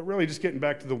really just getting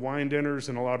back to the wine dinners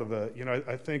and a lot of the, you know,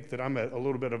 I think that I'm at a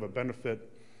little bit of a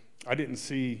benefit. I didn't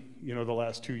see, you know, the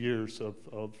last 2 years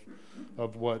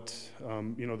of what,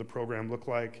 you know, the program looked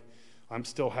like. I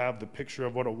still have the picture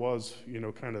of what it was, you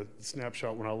know, kind of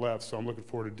snapshot when I left. So I'm looking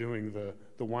forward to doing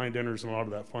the wine dinners and a lot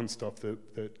of that fun stuff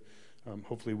that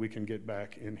hopefully we can get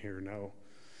back in here now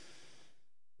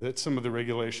that some of the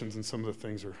regulations and some of the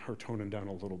things are toning down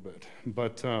a little bit.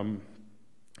 But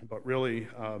really,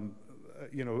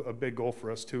 you know, a big goal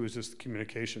for us too is just the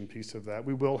communication piece of that.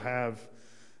 We will have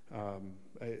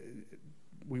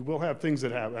things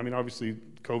that have, I mean, obviously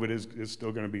COVID is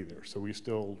still going to be there. So we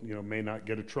still, you know, may not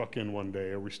get a truck in one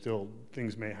day, or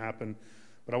things may happen,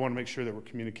 but I want to make sure that we're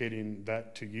communicating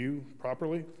that to you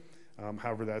properly.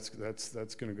 However, that's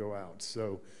going to go out.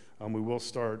 So we will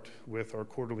start with our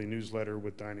quarterly newsletter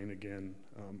with dining again,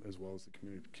 as well as the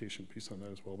communication piece on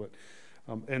that as well. But,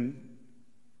 and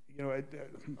you know,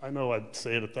 I know I'd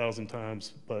say it 1,000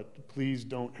 times, but please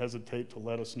don't hesitate to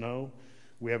let us know.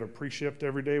 We have a pre-shift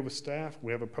every day with staff.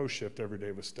 We have a post-shift every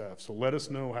day with staff. So let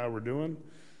us know how we're doing,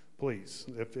 please.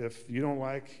 If you don't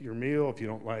like your meal, if you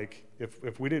don't like,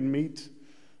 if we didn't meet,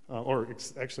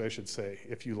 actually I should say,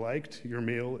 if you liked your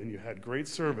meal and you had great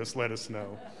service, let us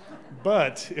know.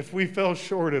 But if we fell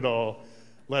short at all,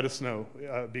 let us know,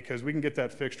 because we can get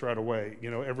that fixed right away. You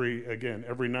know,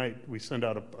 every night we send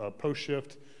out a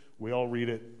post-shift. We all read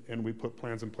it, and we put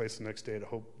plans in place the next day to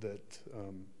hope that,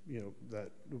 you know, that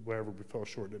wherever we fell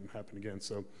short didn't happen again.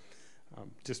 So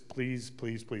just please,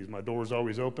 please, please, my door is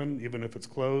always open, even if it's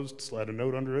closed. Slide a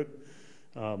note under it.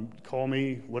 Call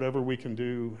me, whatever we can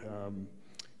do.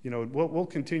 You know, we'll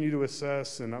continue to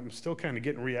assess, and I'm still kind of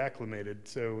getting reacclimated.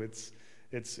 So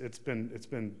it's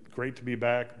been great to be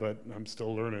back, but I'm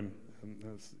still learning.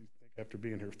 And after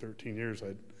being here 13 years,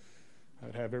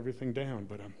 I'd have everything down,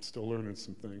 but I'm still learning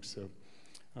some things. So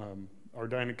our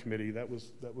dining committee, that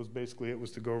was basically, it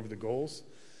was to go over the goals.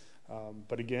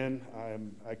 But again,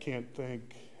 I can't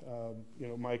thank you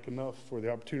know, Mike enough for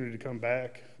the opportunity to come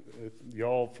back,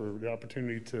 y'all for the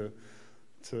opportunity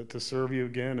to serve you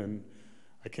again, and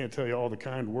I can't tell you all the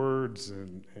kind words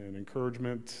and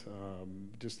encouragement,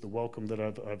 just the welcome that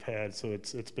I've had. So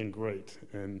it's been great,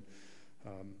 and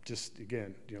just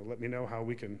again, you know, let me know how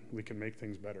we can make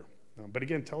things better. But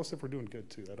again, tell us if we're doing good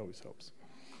too. That always helps.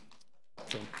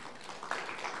 So,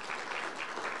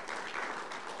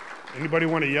 anybody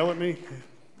want to yell at me?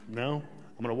 No?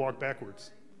 I'm going to walk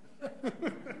backwards.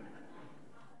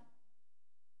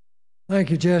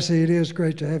 Thank you, Jesse. It is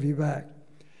great to have you back.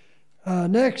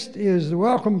 Next is the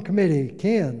Welcome Committee.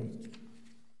 Ken.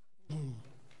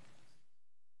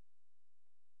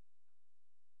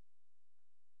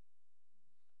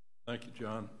 Thank you,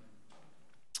 John.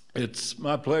 It's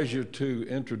my pleasure to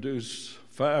introduce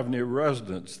 5 new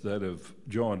residents that have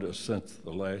joined us since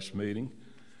the last meeting.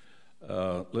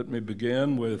 Let me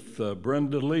begin with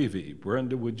Brenda Levy.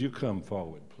 Brenda, would you come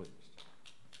forward, please?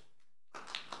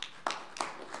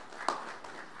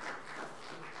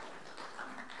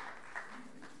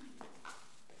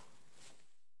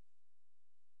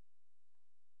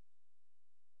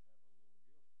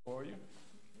 For you.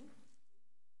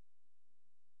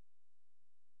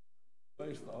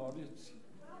 Face the audience.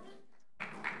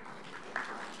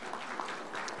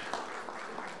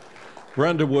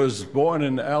 Brenda was born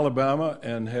in Alabama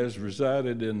and has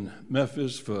resided in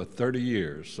Memphis for 30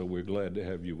 years, so we're glad to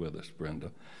have you with us,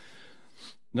 Brenda.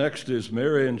 Next is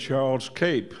Mary and Charles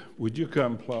Cape. Would you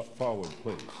come forward,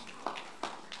 please?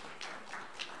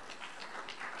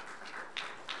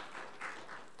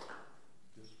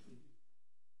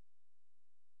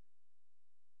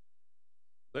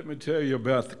 Let me tell you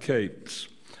about the Capes.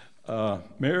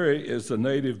 Mary is a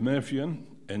native Memphian,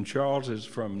 and Charles is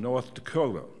from North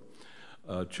Dakota.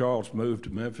 Charles moved to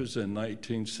Memphis in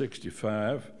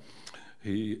 1965.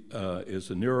 He is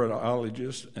a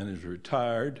neurologist and is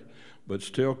retired, but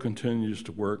still continues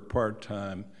to work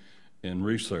part-time in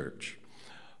research.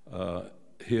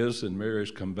 His and Mary's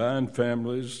combined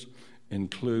families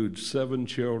include 7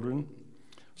 children,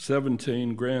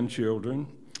 17 grandchildren,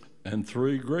 and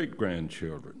 3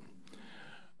 great-grandchildren.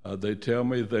 They tell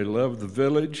me they love the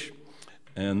village,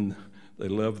 and they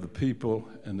love the people,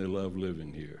 and they love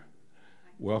living here.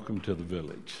 Welcome to the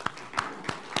village.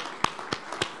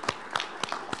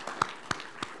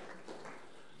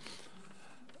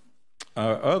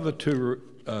 Our other 2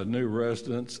 new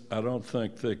residents, I don't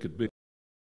think they could be.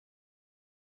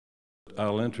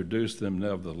 I'll introduce them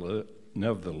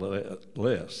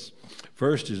nevertheless.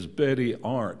 First is Betty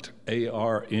Arndt,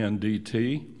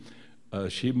 A-R-N-D-T.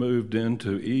 She moved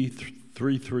into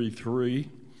E333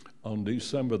 on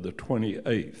December the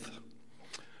 28th.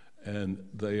 And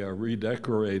they are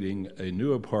redecorating a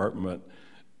new apartment,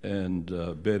 and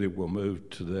Betty will move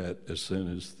to that as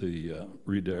soon as the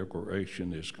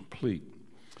redecoration is complete.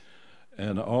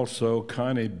 And also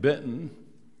Connie Bolton.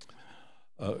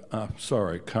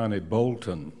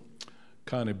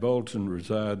 Connie Bolton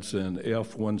resides in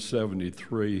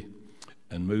F-173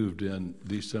 and moved in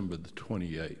December the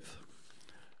 28th.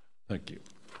 Thank you.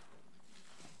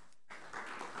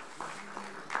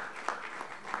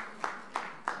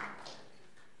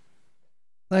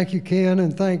 Thank you, Ken,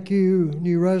 and thank you,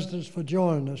 new residents, for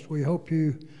joining us. We hope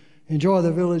you enjoy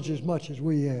the village as much as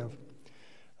we have.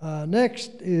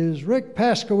 Next is Rick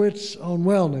Paskowitz on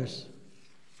wellness.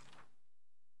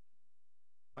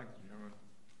 Thank you, John.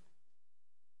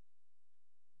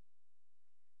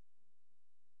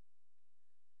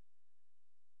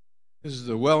 This is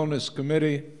the Wellness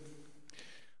Committee,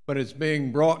 but it's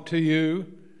being brought to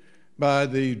you by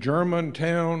the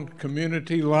Germantown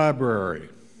Community Library.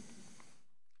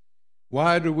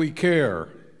 Why do we care?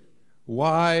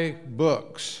 Why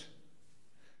books?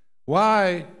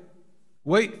 Why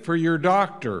wait for your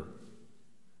doctor?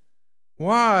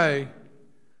 Why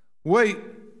wait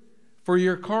for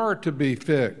your car to be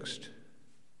fixed?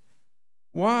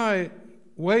 Why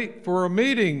wait for a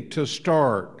meeting to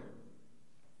start?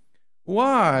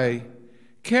 Why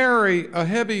carry a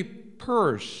heavy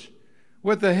purse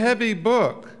with a heavy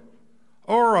book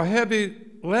or a heavy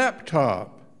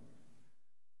laptop?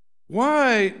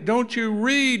 Why don't you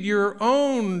read your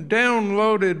own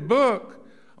downloaded book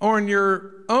on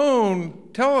your own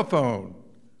telephone?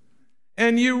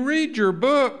 And you read your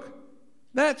book,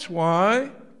 that's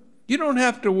why. You don't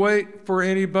have to wait for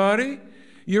anybody.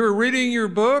 You're reading your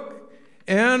book,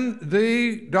 and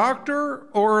the doctor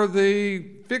or the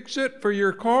fix-it for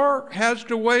your car has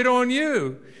to wait on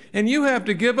you. And you have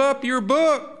to give up your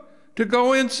book to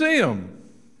go and see them.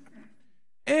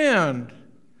 And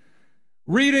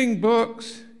reading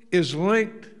books is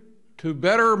linked to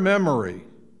better memory.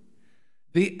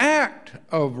 The act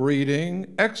of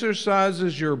reading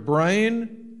exercises your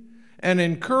brain and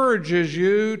encourages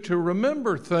you to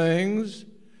remember things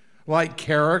like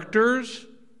characters,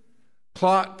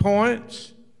 plot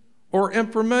points, or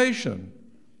information.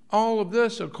 All of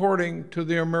this according to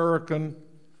the American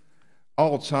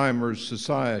Alzheimer's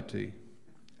Society.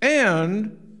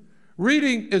 And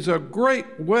reading is a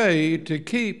great way to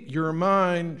keep your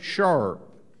mind sharp.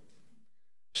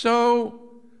 So,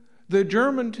 the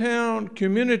Germantown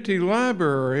Community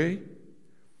Library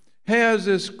has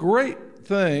this great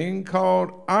thing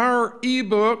called our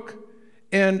ebook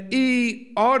and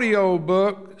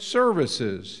e-audiobook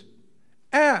services.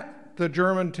 At the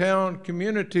Germantown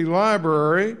Community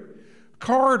Library,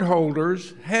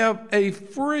 cardholders have a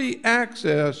free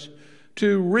access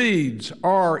to Reads,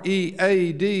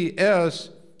 R-E-A-D-S,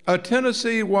 a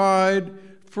Tennessee-wide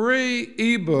free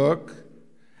ebook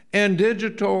and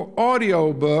digital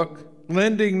audiobook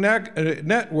lending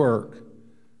network.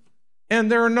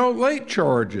 And there are no late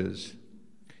charges.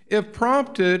 If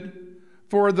prompted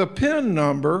for the PIN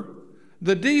number,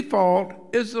 the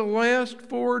default is the last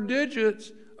 4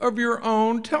 digits of your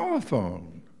own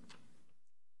telephone.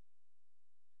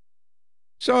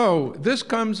 So this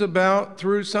comes about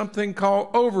through something called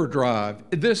Overdrive.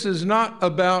 This is not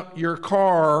about your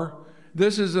car.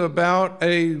 This is about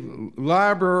a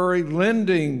library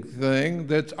lending thing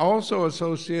that's also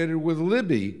associated with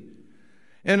Libby.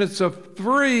 And it's a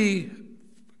free,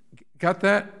 got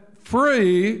that?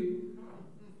 Free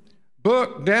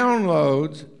book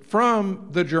downloads from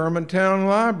the Germantown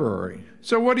Library.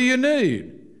 So what do you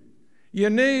need? You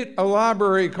need a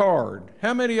library card.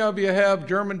 How many of you have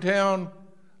Germantown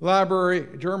Library,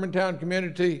 Germantown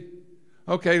Community?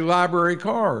 Okay, library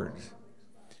cards.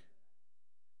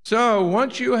 So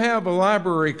once you have a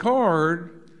library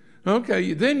card,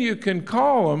 okay, then you can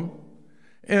call them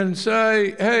and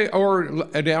say, hey, or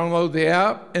download the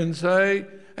app and say,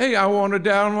 hey, I want to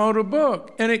download a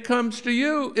book. And it comes to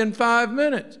you in 5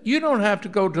 minutes. You don't have to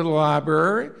go to the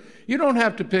library. You don't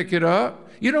have to pick it up.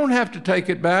 You don't have to take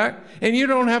it back. And you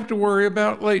don't have to worry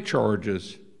about late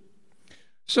charges.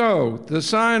 So the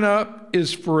sign up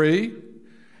is free.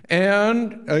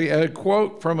 And a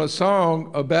quote from a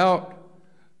song about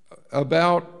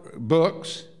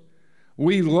books: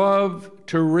 we love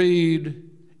to read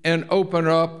and open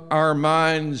up our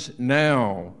minds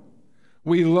now.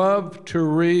 We love to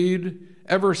read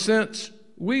ever since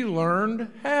we learned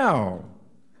how.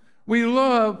 We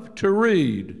love to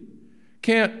read.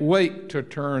 Can't wait to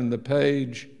turn the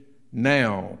page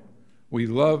now. We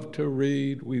love to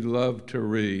read. We love to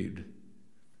read.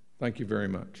 Thank you very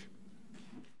much.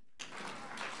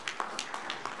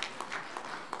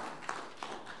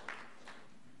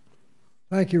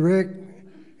 Thank you, Rick.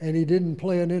 And he didn't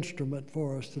play an instrument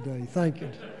for us today. Thank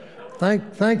you.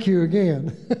 Thank you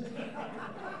again.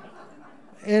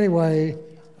 Anyway,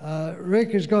 Rick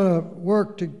is going to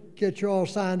work to get you all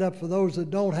signed up. For those that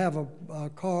don't have a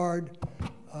card,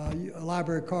 a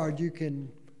library card,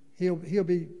 he'll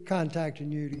be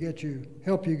contacting you to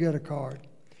help you get a card.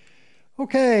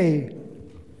 Okay.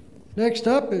 Next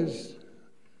up is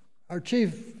our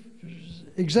Chief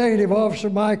Executive Officer,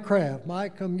 Mike Kraft.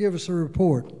 Mike, come give us a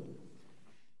report.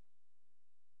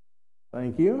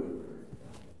 Thank you.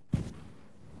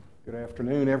 Good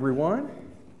afternoon, everyone.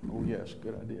 Oh, yes,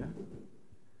 good idea.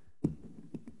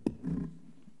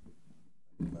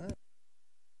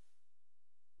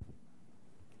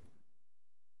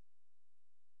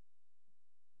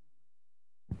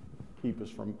 Keep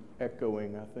us from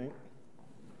echoing, I think.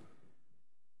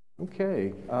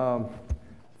 Okay.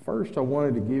 First, I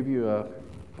wanted to give you a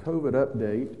COVID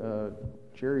update.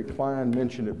 Jerry Klein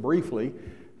mentioned it briefly.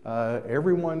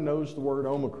 Everyone knows the word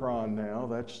Omicron now.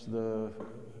 That's the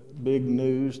big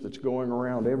news that's going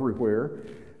around everywhere.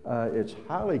 It's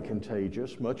highly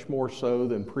contagious, much more so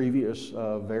than previous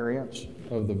variants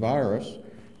of the virus,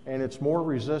 and it's more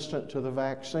resistant to the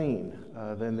vaccine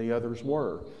than the others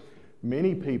were.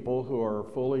 Many people who are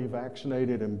fully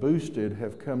vaccinated and boosted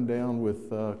have come down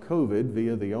with COVID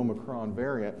via the Omicron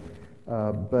variant,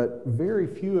 but very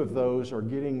few of those are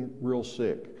getting real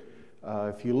sick.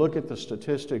 If you look at the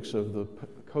statistics of the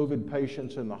COVID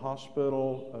patients in the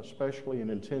hospital, especially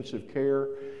in intensive care,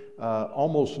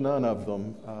 almost none of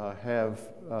them have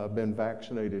been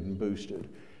vaccinated and boosted.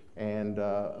 And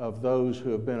of those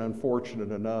who have been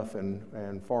unfortunate enough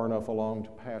and far enough along to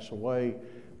pass away,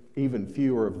 even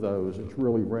fewer of those. It's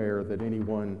really rare that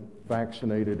anyone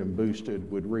vaccinated and boosted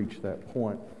would reach that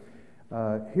point.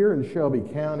 Here in Shelby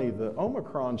County, the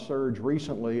Omicron surge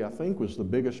recently, I think, was the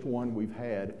biggest one we've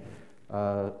had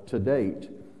to date.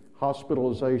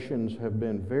 Hospitalizations have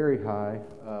been very high,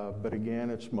 but again,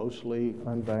 it's mostly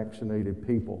unvaccinated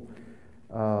people.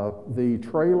 The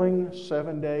trailing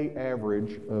 7-day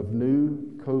average of new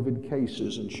COVID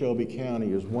cases in Shelby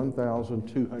County is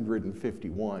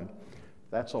 1,251.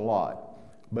 That's a lot,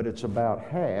 but it's about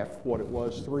half what it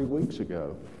was 3 weeks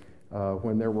ago,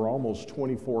 when there were almost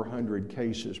 2,400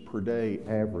 cases per day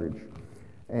average.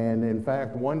 And in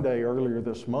fact, one day earlier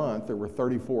this month, there were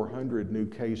 3,400 new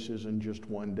cases in just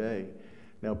one day.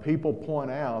 Now, people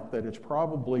point out that it's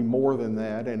probably more than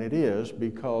that, and it is,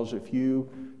 because if you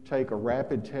take a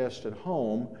rapid test at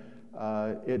home,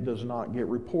 it does not get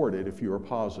reported if you are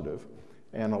positive.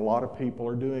 And a lot of people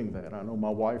are doing that. I know my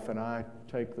wife and I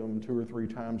take them 2 or 3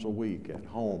 times a week at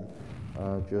home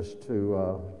just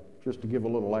to just to give a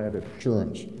little added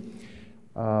assurance.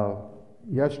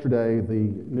 Yesterday,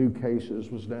 the new cases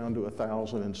was down to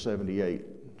 1,078,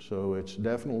 so it's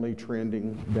definitely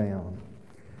trending down.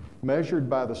 Measured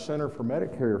by the Center for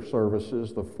Medicare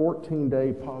Services, the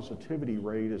 14-day positivity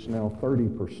rate is now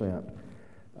 30%.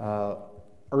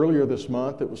 Earlier this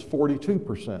month, it was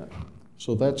 42%,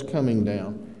 so that's coming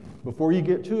down. Before you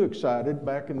get too excited,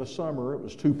 back in the summer, it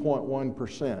was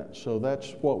 2.1%, so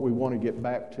that's what we want to get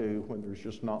back to when there's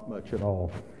just not much at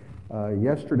all.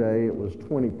 Yesterday, it was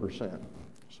 20%.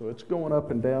 So it's going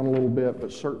up and down a little bit,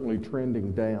 but certainly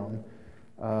trending down.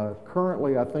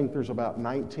 Currently, I think there's about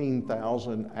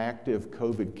 19,000 active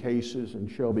COVID cases in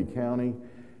Shelby County,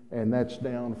 and that's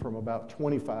down from about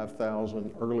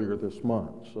 25,000 earlier this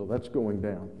month. So that's going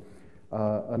down.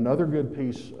 Another good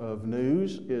piece of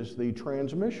news is the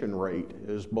transmission rate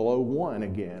is below 1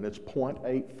 again. It's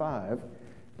 0.85.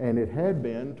 And it had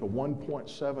been to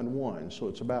 1.71, so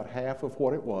it's about half of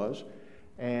what it was.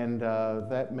 And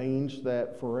that means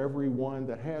that for everyone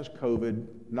that has COVID,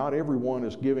 not everyone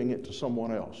is giving it to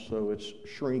someone else, so it's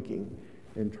shrinking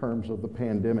in terms of the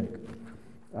pandemic.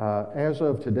 As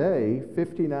of today,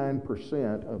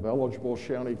 59% of eligible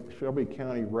Shelby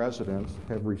County residents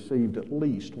have received at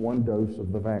least one dose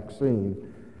of the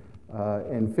vaccine,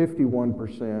 and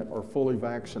 51% are fully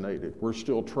vaccinated. We're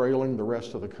still trailing the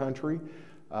rest of the country.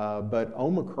 But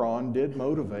Omicron did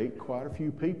motivate quite a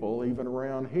few people, even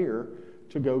around here,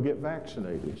 to go get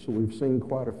vaccinated. So we've seen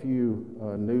quite a few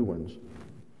new ones.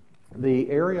 The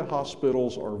area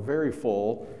hospitals are very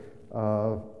full.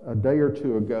 A day or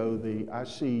two ago, the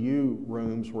ICU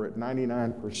rooms were at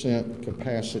 99%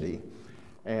 capacity.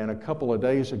 And a couple of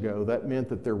days ago, that meant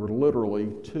that there were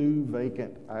literally 2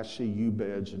 vacant ICU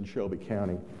beds in Shelby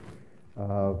County.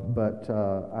 But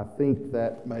I think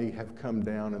that may have come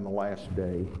down in the last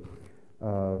day.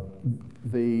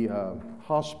 The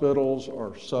hospitals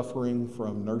are suffering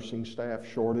from nursing staff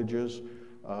shortages.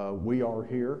 We are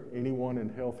here. Anyone in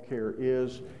healthcare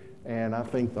is. And I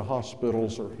think the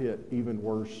hospitals are hit even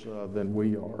worse than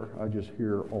we are. I just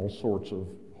hear all sorts of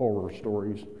horror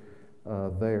stories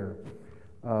there.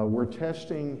 We're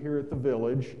testing here at the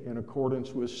Village in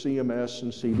accordance with CMS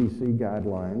and CDC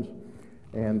guidelines.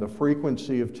 And the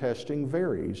frequency of testing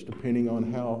varies depending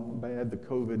on how bad the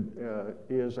COVID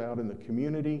is out in the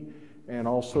community and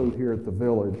also here at the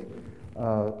Village.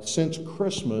 Since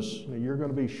Christmas, now you're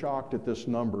going to be shocked at this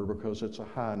number because it's a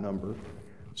high number.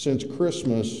 Since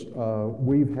Christmas,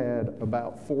 we've had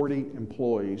about 40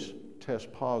 employees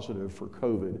test positive for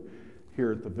COVID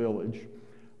here at the Village.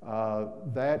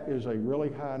 That is a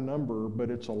really high number, but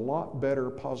it's a lot better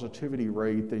positivity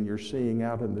rate than you're seeing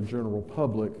out in the general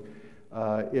public.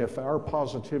 If our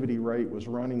positivity rate was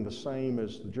running the same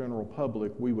as the general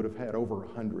public, we would have had over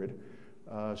 100.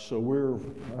 So we're,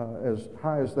 as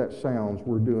high as that sounds,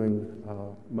 we're doing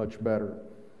much better.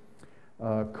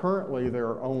 Currently, there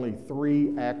are only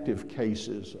 3 active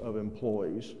cases of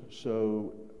employees.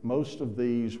 So most of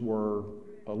these were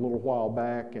a little while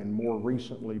back, and more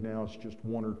recently now it's just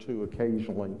 1 or 2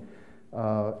 occasionally.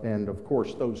 And of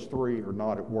course, those 3 are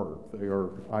not at work. They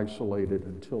are isolated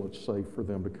until it's safe for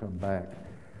them to come back.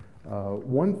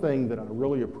 One thing that I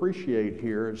really appreciate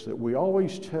here is that we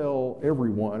always tell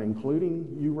everyone,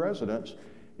 including you residents,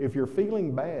 if you're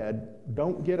feeling bad,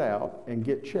 don't get out and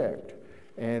get checked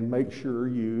and make sure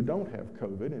you don't have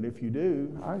COVID. And if you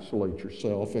do, isolate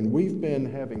yourself. And we've been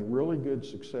having really good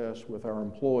success with our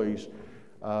employees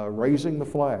raising the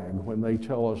flag when they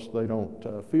tell us they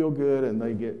don't feel good and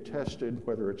they get tested,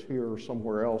 whether it's here or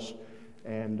somewhere else.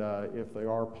 And if they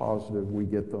are positive, we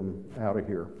get them out of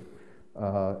here.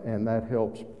 And that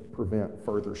helps prevent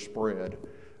further spread.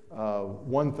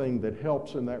 One thing that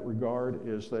helps in that regard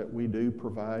is that we do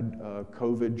provide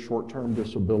COVID short-term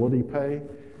disability pay.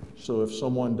 So if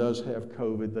someone does have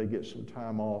COVID, they get some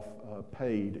time off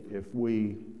paid if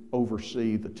we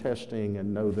oversee the testing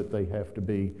and know that they have to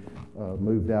be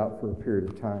moved out for a period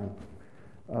of time.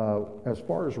 As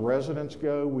far as residents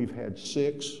go, we've had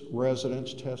 6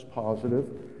 residents test positive,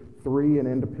 3 in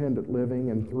independent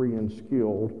living and 3 in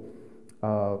skilled.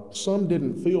 Some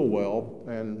didn't feel well,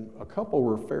 and a couple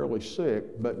were fairly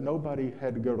sick, but nobody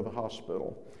had to go to the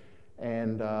hospital.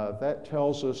 And that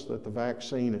tells us that the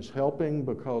vaccine is helping,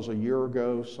 because a year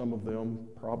ago, some of them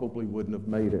probably wouldn't have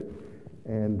made it.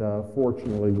 And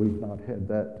fortunately, we've not had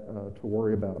that to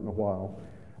worry about in a while.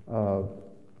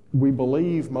 We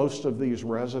believe most of these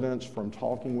residents, from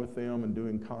talking with them and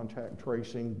doing contact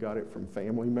tracing, got it from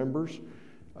family members.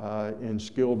 In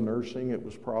skilled nursing, it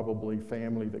was probably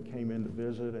family that came in to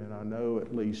visit, and I know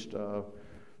at least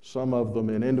Some of them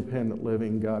in independent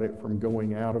living got it from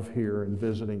going out of here and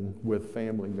visiting with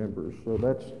family members. So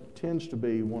that tends to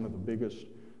be one of the biggest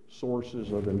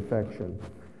sources of infection.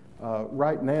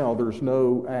 Right now, there's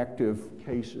no active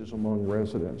cases among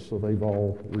residents, so they've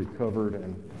all recovered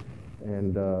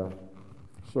and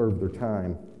served their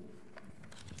time.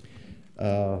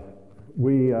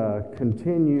 We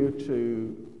continue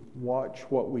to watch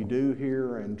what we do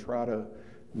here and try to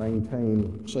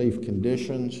maintain safe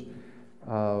conditions.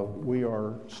 We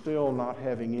are still not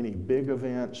having any big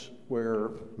events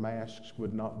where masks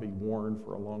would not be worn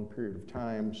for a long period of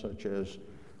time, such as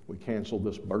we canceled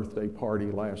this birthday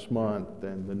party last month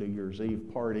and the New Year's Eve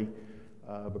party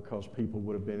because people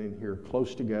would have been in here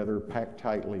close together, packed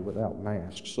tightly without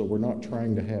masks. So we're not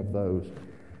trying to have those.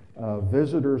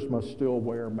 Visitors must still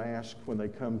wear masks when they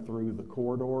come through the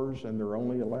corridors, and they're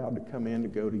only allowed to come in to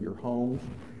go to your homes.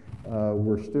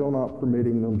 We're still not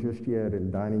permitting them just yet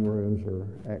in dining rooms or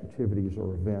activities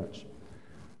or events.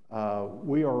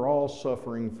 We are all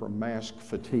suffering from mask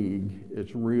fatigue.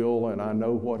 It's real, and I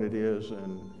know what it is,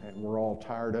 and we're all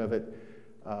tired of it.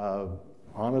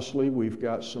 Honestly, we've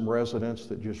got some residents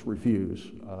that just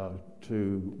refuse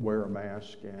to wear a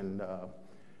mask, and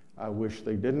I wish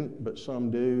they didn't, but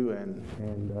some do, and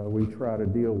we try to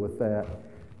deal with that.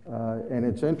 And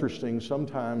it's interesting,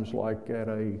 sometimes like at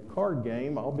a card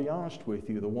game, I'll be honest with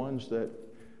you, the ones that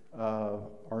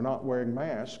are not wearing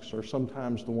masks are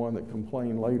sometimes the one that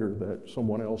complain later that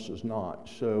someone else is not.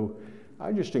 So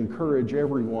I just encourage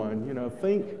everyone, you know,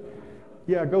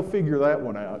 go figure that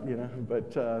one out, you know,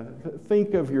 but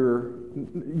think of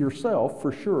yourself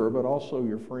for sure, but also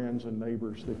your friends and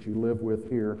neighbors that you live with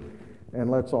here, and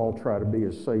let's all try to be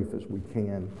as safe as we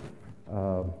can.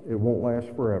 It won't last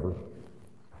forever.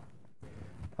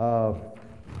 I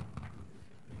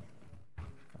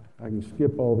can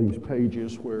skip all these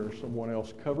pages where someone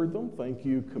else covered them. Thank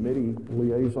you, committee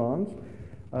liaisons.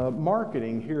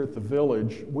 Marketing here at the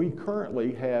Village, we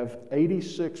currently have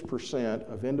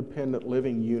 86% of independent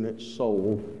living units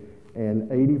sold and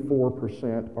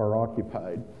 84% are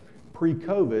occupied.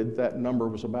 Pre-COVID, that number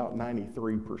was about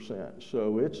 93%,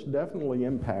 so it's definitely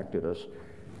impacted us.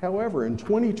 However, in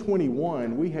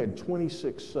 2021, we had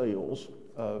 26 sales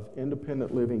of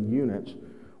independent living units,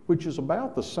 which is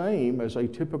about the same as a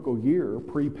typical year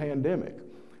pre-pandemic.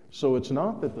 So it's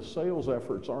not that the sales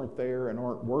efforts aren't there and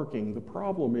aren't working. The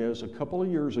problem is a couple of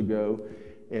years ago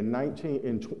in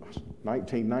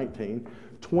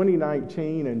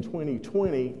 2019 and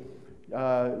 2020,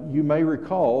 you may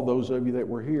recall, those of you that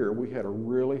were here, we had a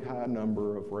really high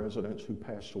number of residents who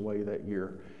passed away that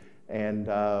year. And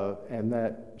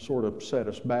that sort of set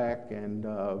us back, and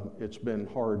it's been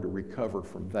hard to recover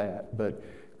from that. But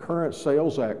current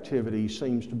sales activity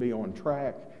seems to be on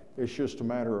track. It's just a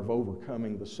matter of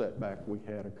overcoming the setback we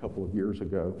had a couple of years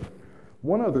ago.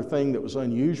 One other thing that was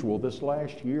unusual, this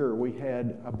last year we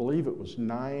had, I believe it was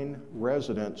 9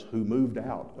 residents who moved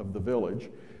out of the Village.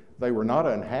 They were not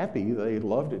unhappy, they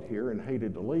loved it here and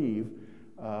hated to leave,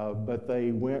 but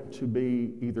they went to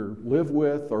be either live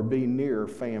with or be near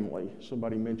family.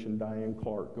 Somebody mentioned Diane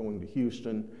Clark going to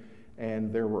Houston,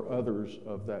 and there were others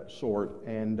of that sort.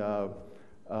 And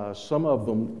some of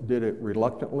them did it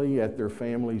reluctantly at their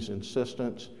family's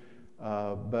insistence.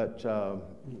 But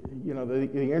you know,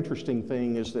 the interesting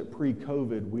thing is that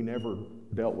pre-COVID, we never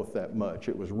dealt with that much.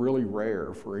 It was really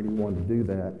rare for anyone to do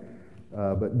that.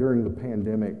 But during the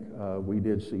pandemic, we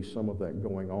did see some of that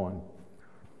going on.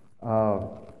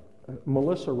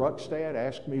 Melissa Ruckstad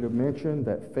asked me to mention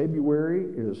that February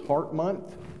is Heart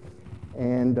Month,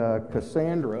 and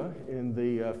Cassandra in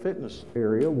the fitness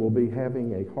area will be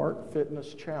having a Heart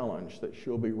Fitness Challenge that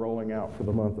she'll be rolling out for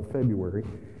the month of February.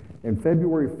 And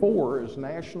February 4 is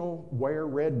National Wear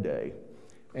Red Day,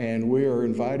 and we are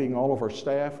inviting all of our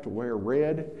staff to wear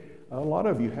red. A lot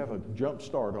of you have a jump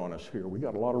start on us here. We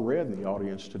got a lot of red in the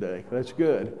audience today. That's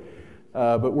good.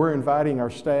 But we're inviting our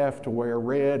staff to wear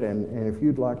red, and if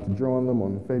you'd like to join them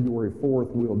on February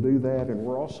 4th, we'll do that. And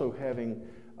we're also having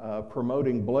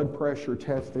promoting blood pressure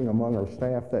testing among our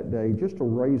staff that day, just to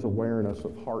raise awareness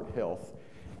of heart health.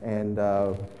 And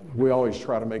we always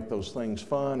try to make those things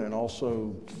fun and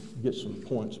also get some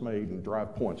points made and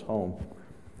drive points home.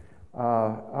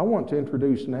 I want to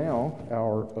introduce now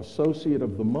our Associate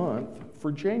of the Month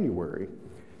for January.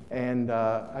 And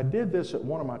I did this at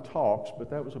one of my talks, but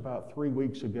that was about 3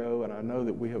 weeks ago, and I know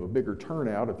that we have a bigger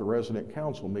turnout at the resident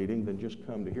council meeting than just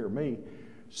come to hear me.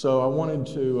 So I wanted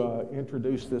to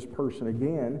introduce this person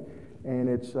again, and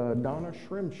it's Donna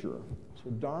Shrimshire. So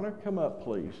Donna, come up,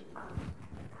 please.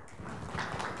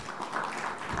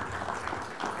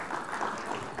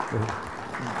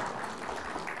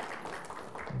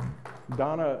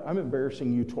 Donna, I'm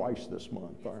embarrassing you twice this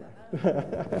month, aren't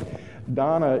I?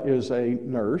 Donna is a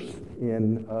nurse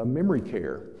in memory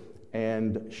care,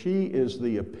 and she is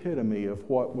the epitome of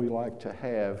what we like to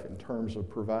have in terms of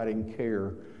providing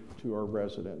care to our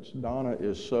residents. Donna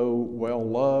is so well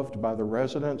loved by the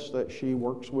residents that she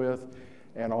works with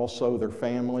and also their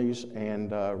families.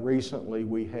 And recently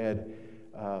we had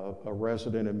a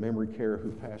resident in memory care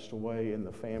who passed away, and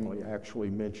the family actually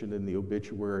mentioned in the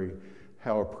obituary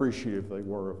how appreciative they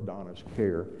were of Donna's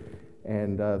care.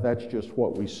 And that's just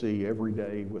what we see every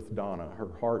day with Donna. Her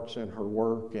heart's in her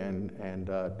work, and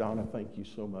Donna, thank you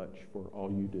so much for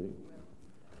all you do.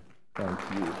 Thank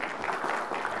you.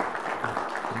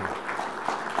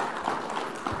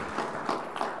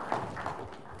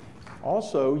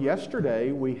 Also,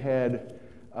 yesterday we had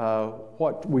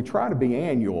what we try to be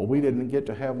annual. We didn't get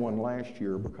to have one last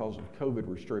year because of COVID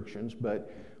restrictions,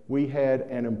 but we had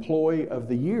an Employee of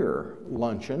the Year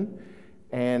luncheon.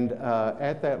 And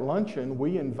at that luncheon,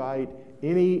 we invite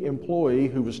any employee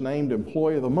who was named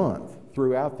Employee of the Month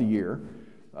throughout the year,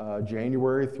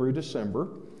 January through December.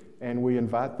 And we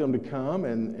invite them to come,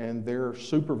 and their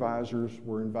supervisors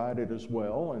were invited as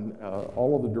well, and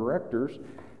all of the directors.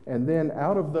 And then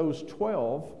out of those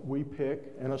 12, we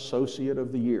pick an Associate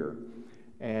of the Year.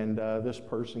 And this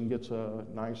person gets a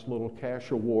nice little cash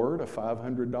award, a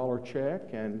 $500 check,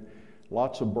 and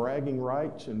lots of bragging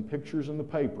rights and pictures in the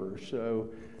paper. So,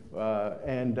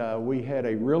 we had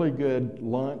a really good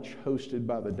lunch hosted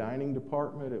by the dining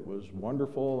department. It was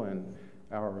wonderful, and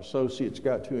our associates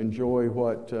got to enjoy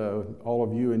what all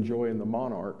of you enjoy in the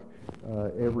Monarch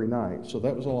every night. So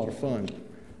that was a lot of fun.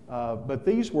 But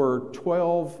these were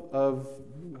 12 of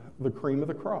the cream of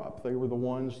the crop. They were the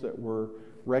ones that were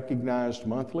recognized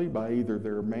monthly by either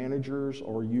their managers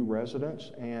or you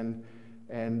residents, and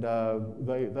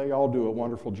they all do a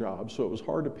wonderful job. So it was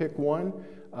hard to pick one,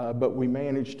 but we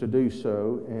managed to do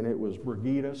so, and it was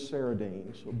Brigida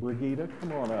Saradine. So Brigida,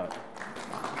 come on up.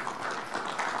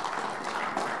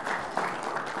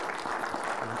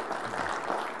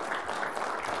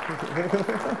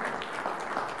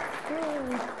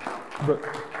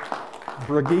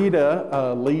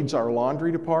 Brigida leads our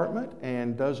laundry department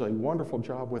and does a wonderful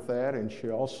job with that, and she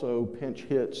also pinch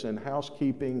hits in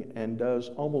housekeeping and does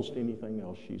almost anything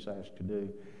else she's asked to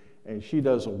do. And she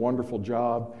does a wonderful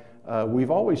job.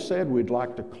 We've always said we'd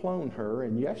like to clone her,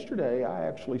 and yesterday I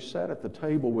actually sat at the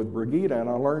table with Brigida and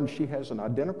I learned she has an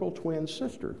identical twin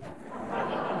sister.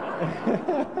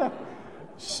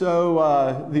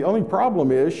 So the only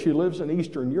problem is she lives in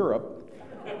Eastern Europe.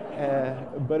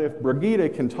 But if Brigida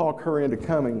can talk her into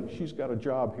coming, she's got a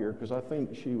job here, because I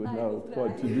think she would know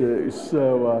what to do.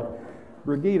 So,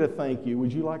 Brigida, thank you.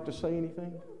 Would you like to say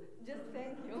anything? Just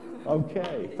thank you.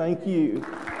 Okay, thank you.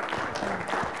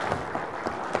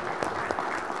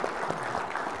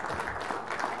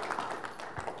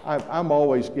 I'm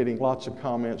always getting lots of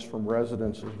comments from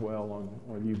residents as well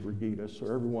on you, Brigida, so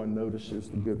everyone notices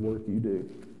the good work you do.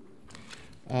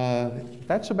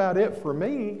 That's about it for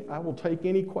me. I will take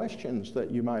any questions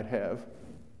that you might have.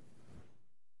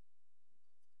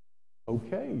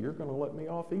 Okay, you're going to let me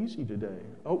off easy today.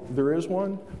 Oh, there is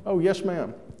one? Oh, yes,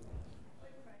 ma'am.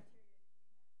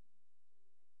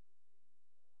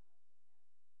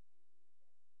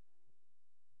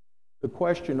 The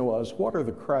question was, what are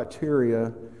the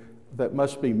criteria that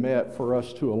must be met for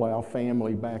us to allow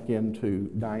family back into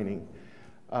dining?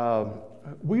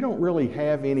 We don't really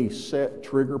have any set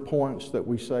trigger points that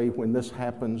we say when this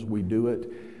happens, we do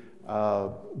it.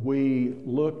 We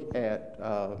look at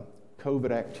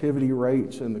COVID activity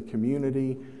rates in the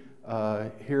community.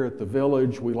 Here at the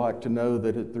village, we like to know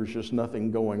that there's just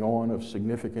nothing going on of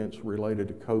significance related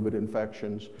to COVID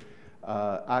infections.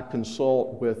 I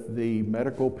consult with the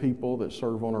medical people that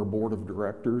serve on our board of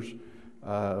directors,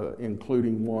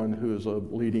 including one who is a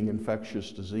leading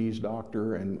infectious disease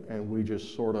doctor, and we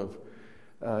just sort of,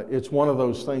 it's one of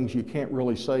those things you can't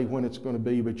really say when it's going to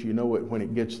be, but you know it when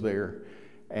it gets there.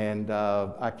 And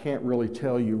I can't really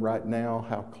tell you right now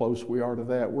how close we are to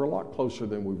that. We're a lot closer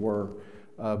than we were.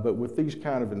 But with these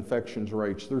kind of infections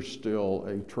rates, there's still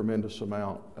a tremendous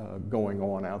amount going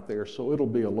on out there. So it'll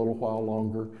be a little while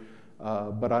longer.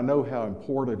 But I know how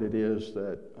important it is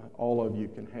that all of you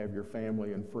can have your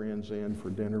family and friends in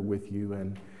for dinner with you.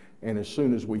 And as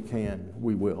soon as we can,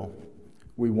 we will.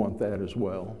 We want that as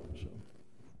well. So.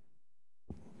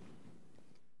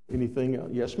 Anything else?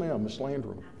 Yes, ma'am, Ms.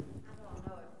 Landrum.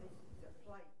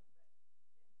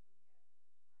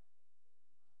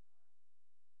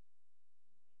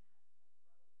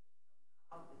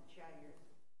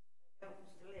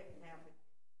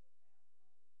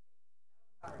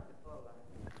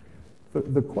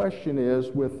 The question is,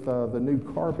 with the new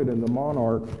carpet in the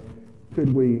Monarch,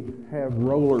 could we have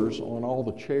rollers on all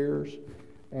the chairs?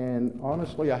 And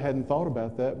honestly, I hadn't thought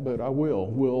about that, but I will.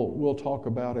 We'll talk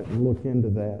about it and look into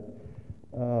that.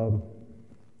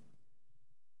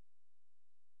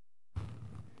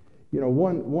 You know,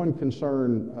 one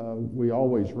concern we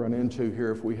always run into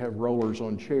here, if we have rollers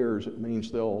on chairs, it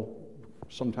means they'll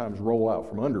sometimes roll out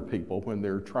from under people when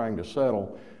they're trying to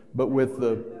settle. But with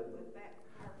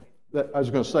I was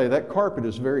going to say, that carpet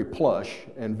is very plush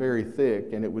and very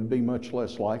thick, and it would be much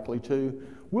less likely to.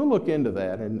 We'll look into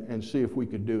that and see if we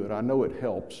could do it. I know it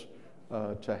helps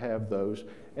to have those.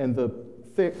 And the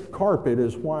thick carpet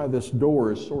is why this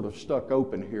door is sort of stuck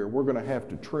open here. We're going to have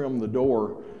to trim the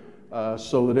door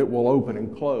so that it will open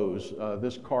and close.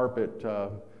 This carpet,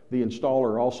 the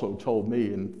installer also told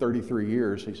me in 33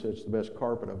 years, he said it's the best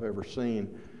carpet I've ever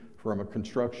seen from a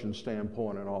construction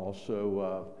standpoint and all.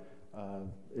 So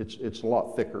it's a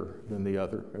lot thicker than the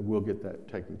other, and we'll get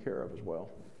that taken care of as well.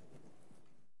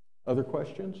 Other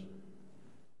questions?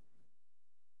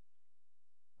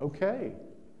 Okay,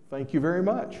 thank you very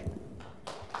much.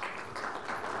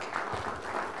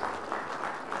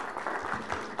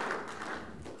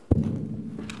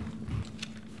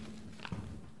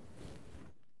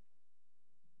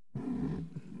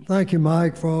 Thank you,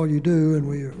 Mike, for all you do, and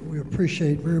we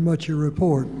appreciate very much your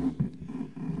report.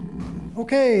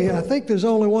 Okay, I think there's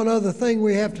only one other thing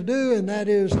we have to do, and that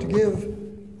is to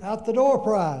give out the door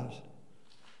prize.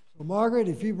 So, Margaret,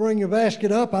 if you bring your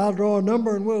basket up, I'll draw a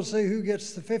number, and we'll see who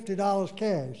gets the $50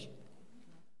 cash.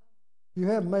 You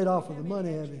haven't made off with the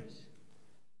money, have you?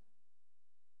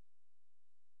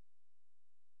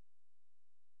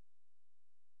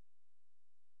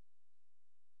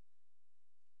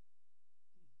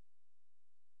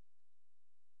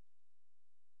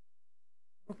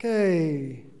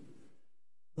 Okay,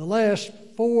 the last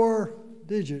 4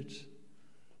 digits,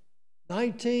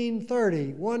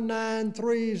 1930,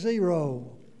 1930.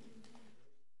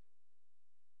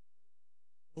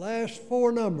 Last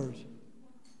 4 numbers.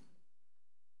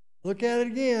 Look at it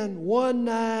again,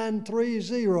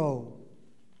 1930.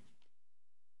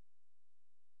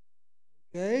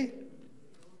 Okay?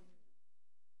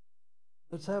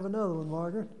 Let's have another one,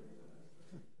 Margaret.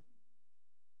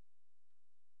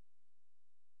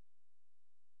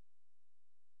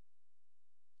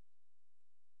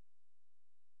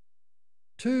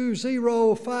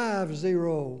 2050.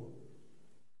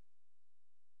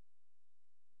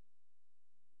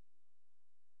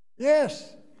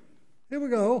 Yes, here we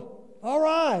go. All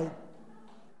right.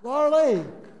 Laura Lee,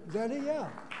 is that it? Yeah.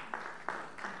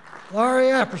 Laurie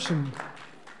Apperson.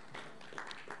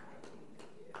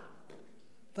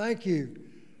 Thank you.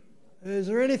 Is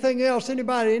there anything else?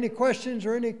 Anybody, any questions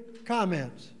or any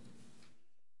comments?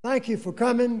 Thank you for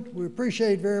coming. We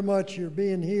appreciate very much your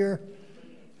being here.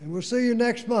 And we'll see you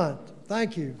next month.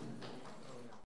 Thank you.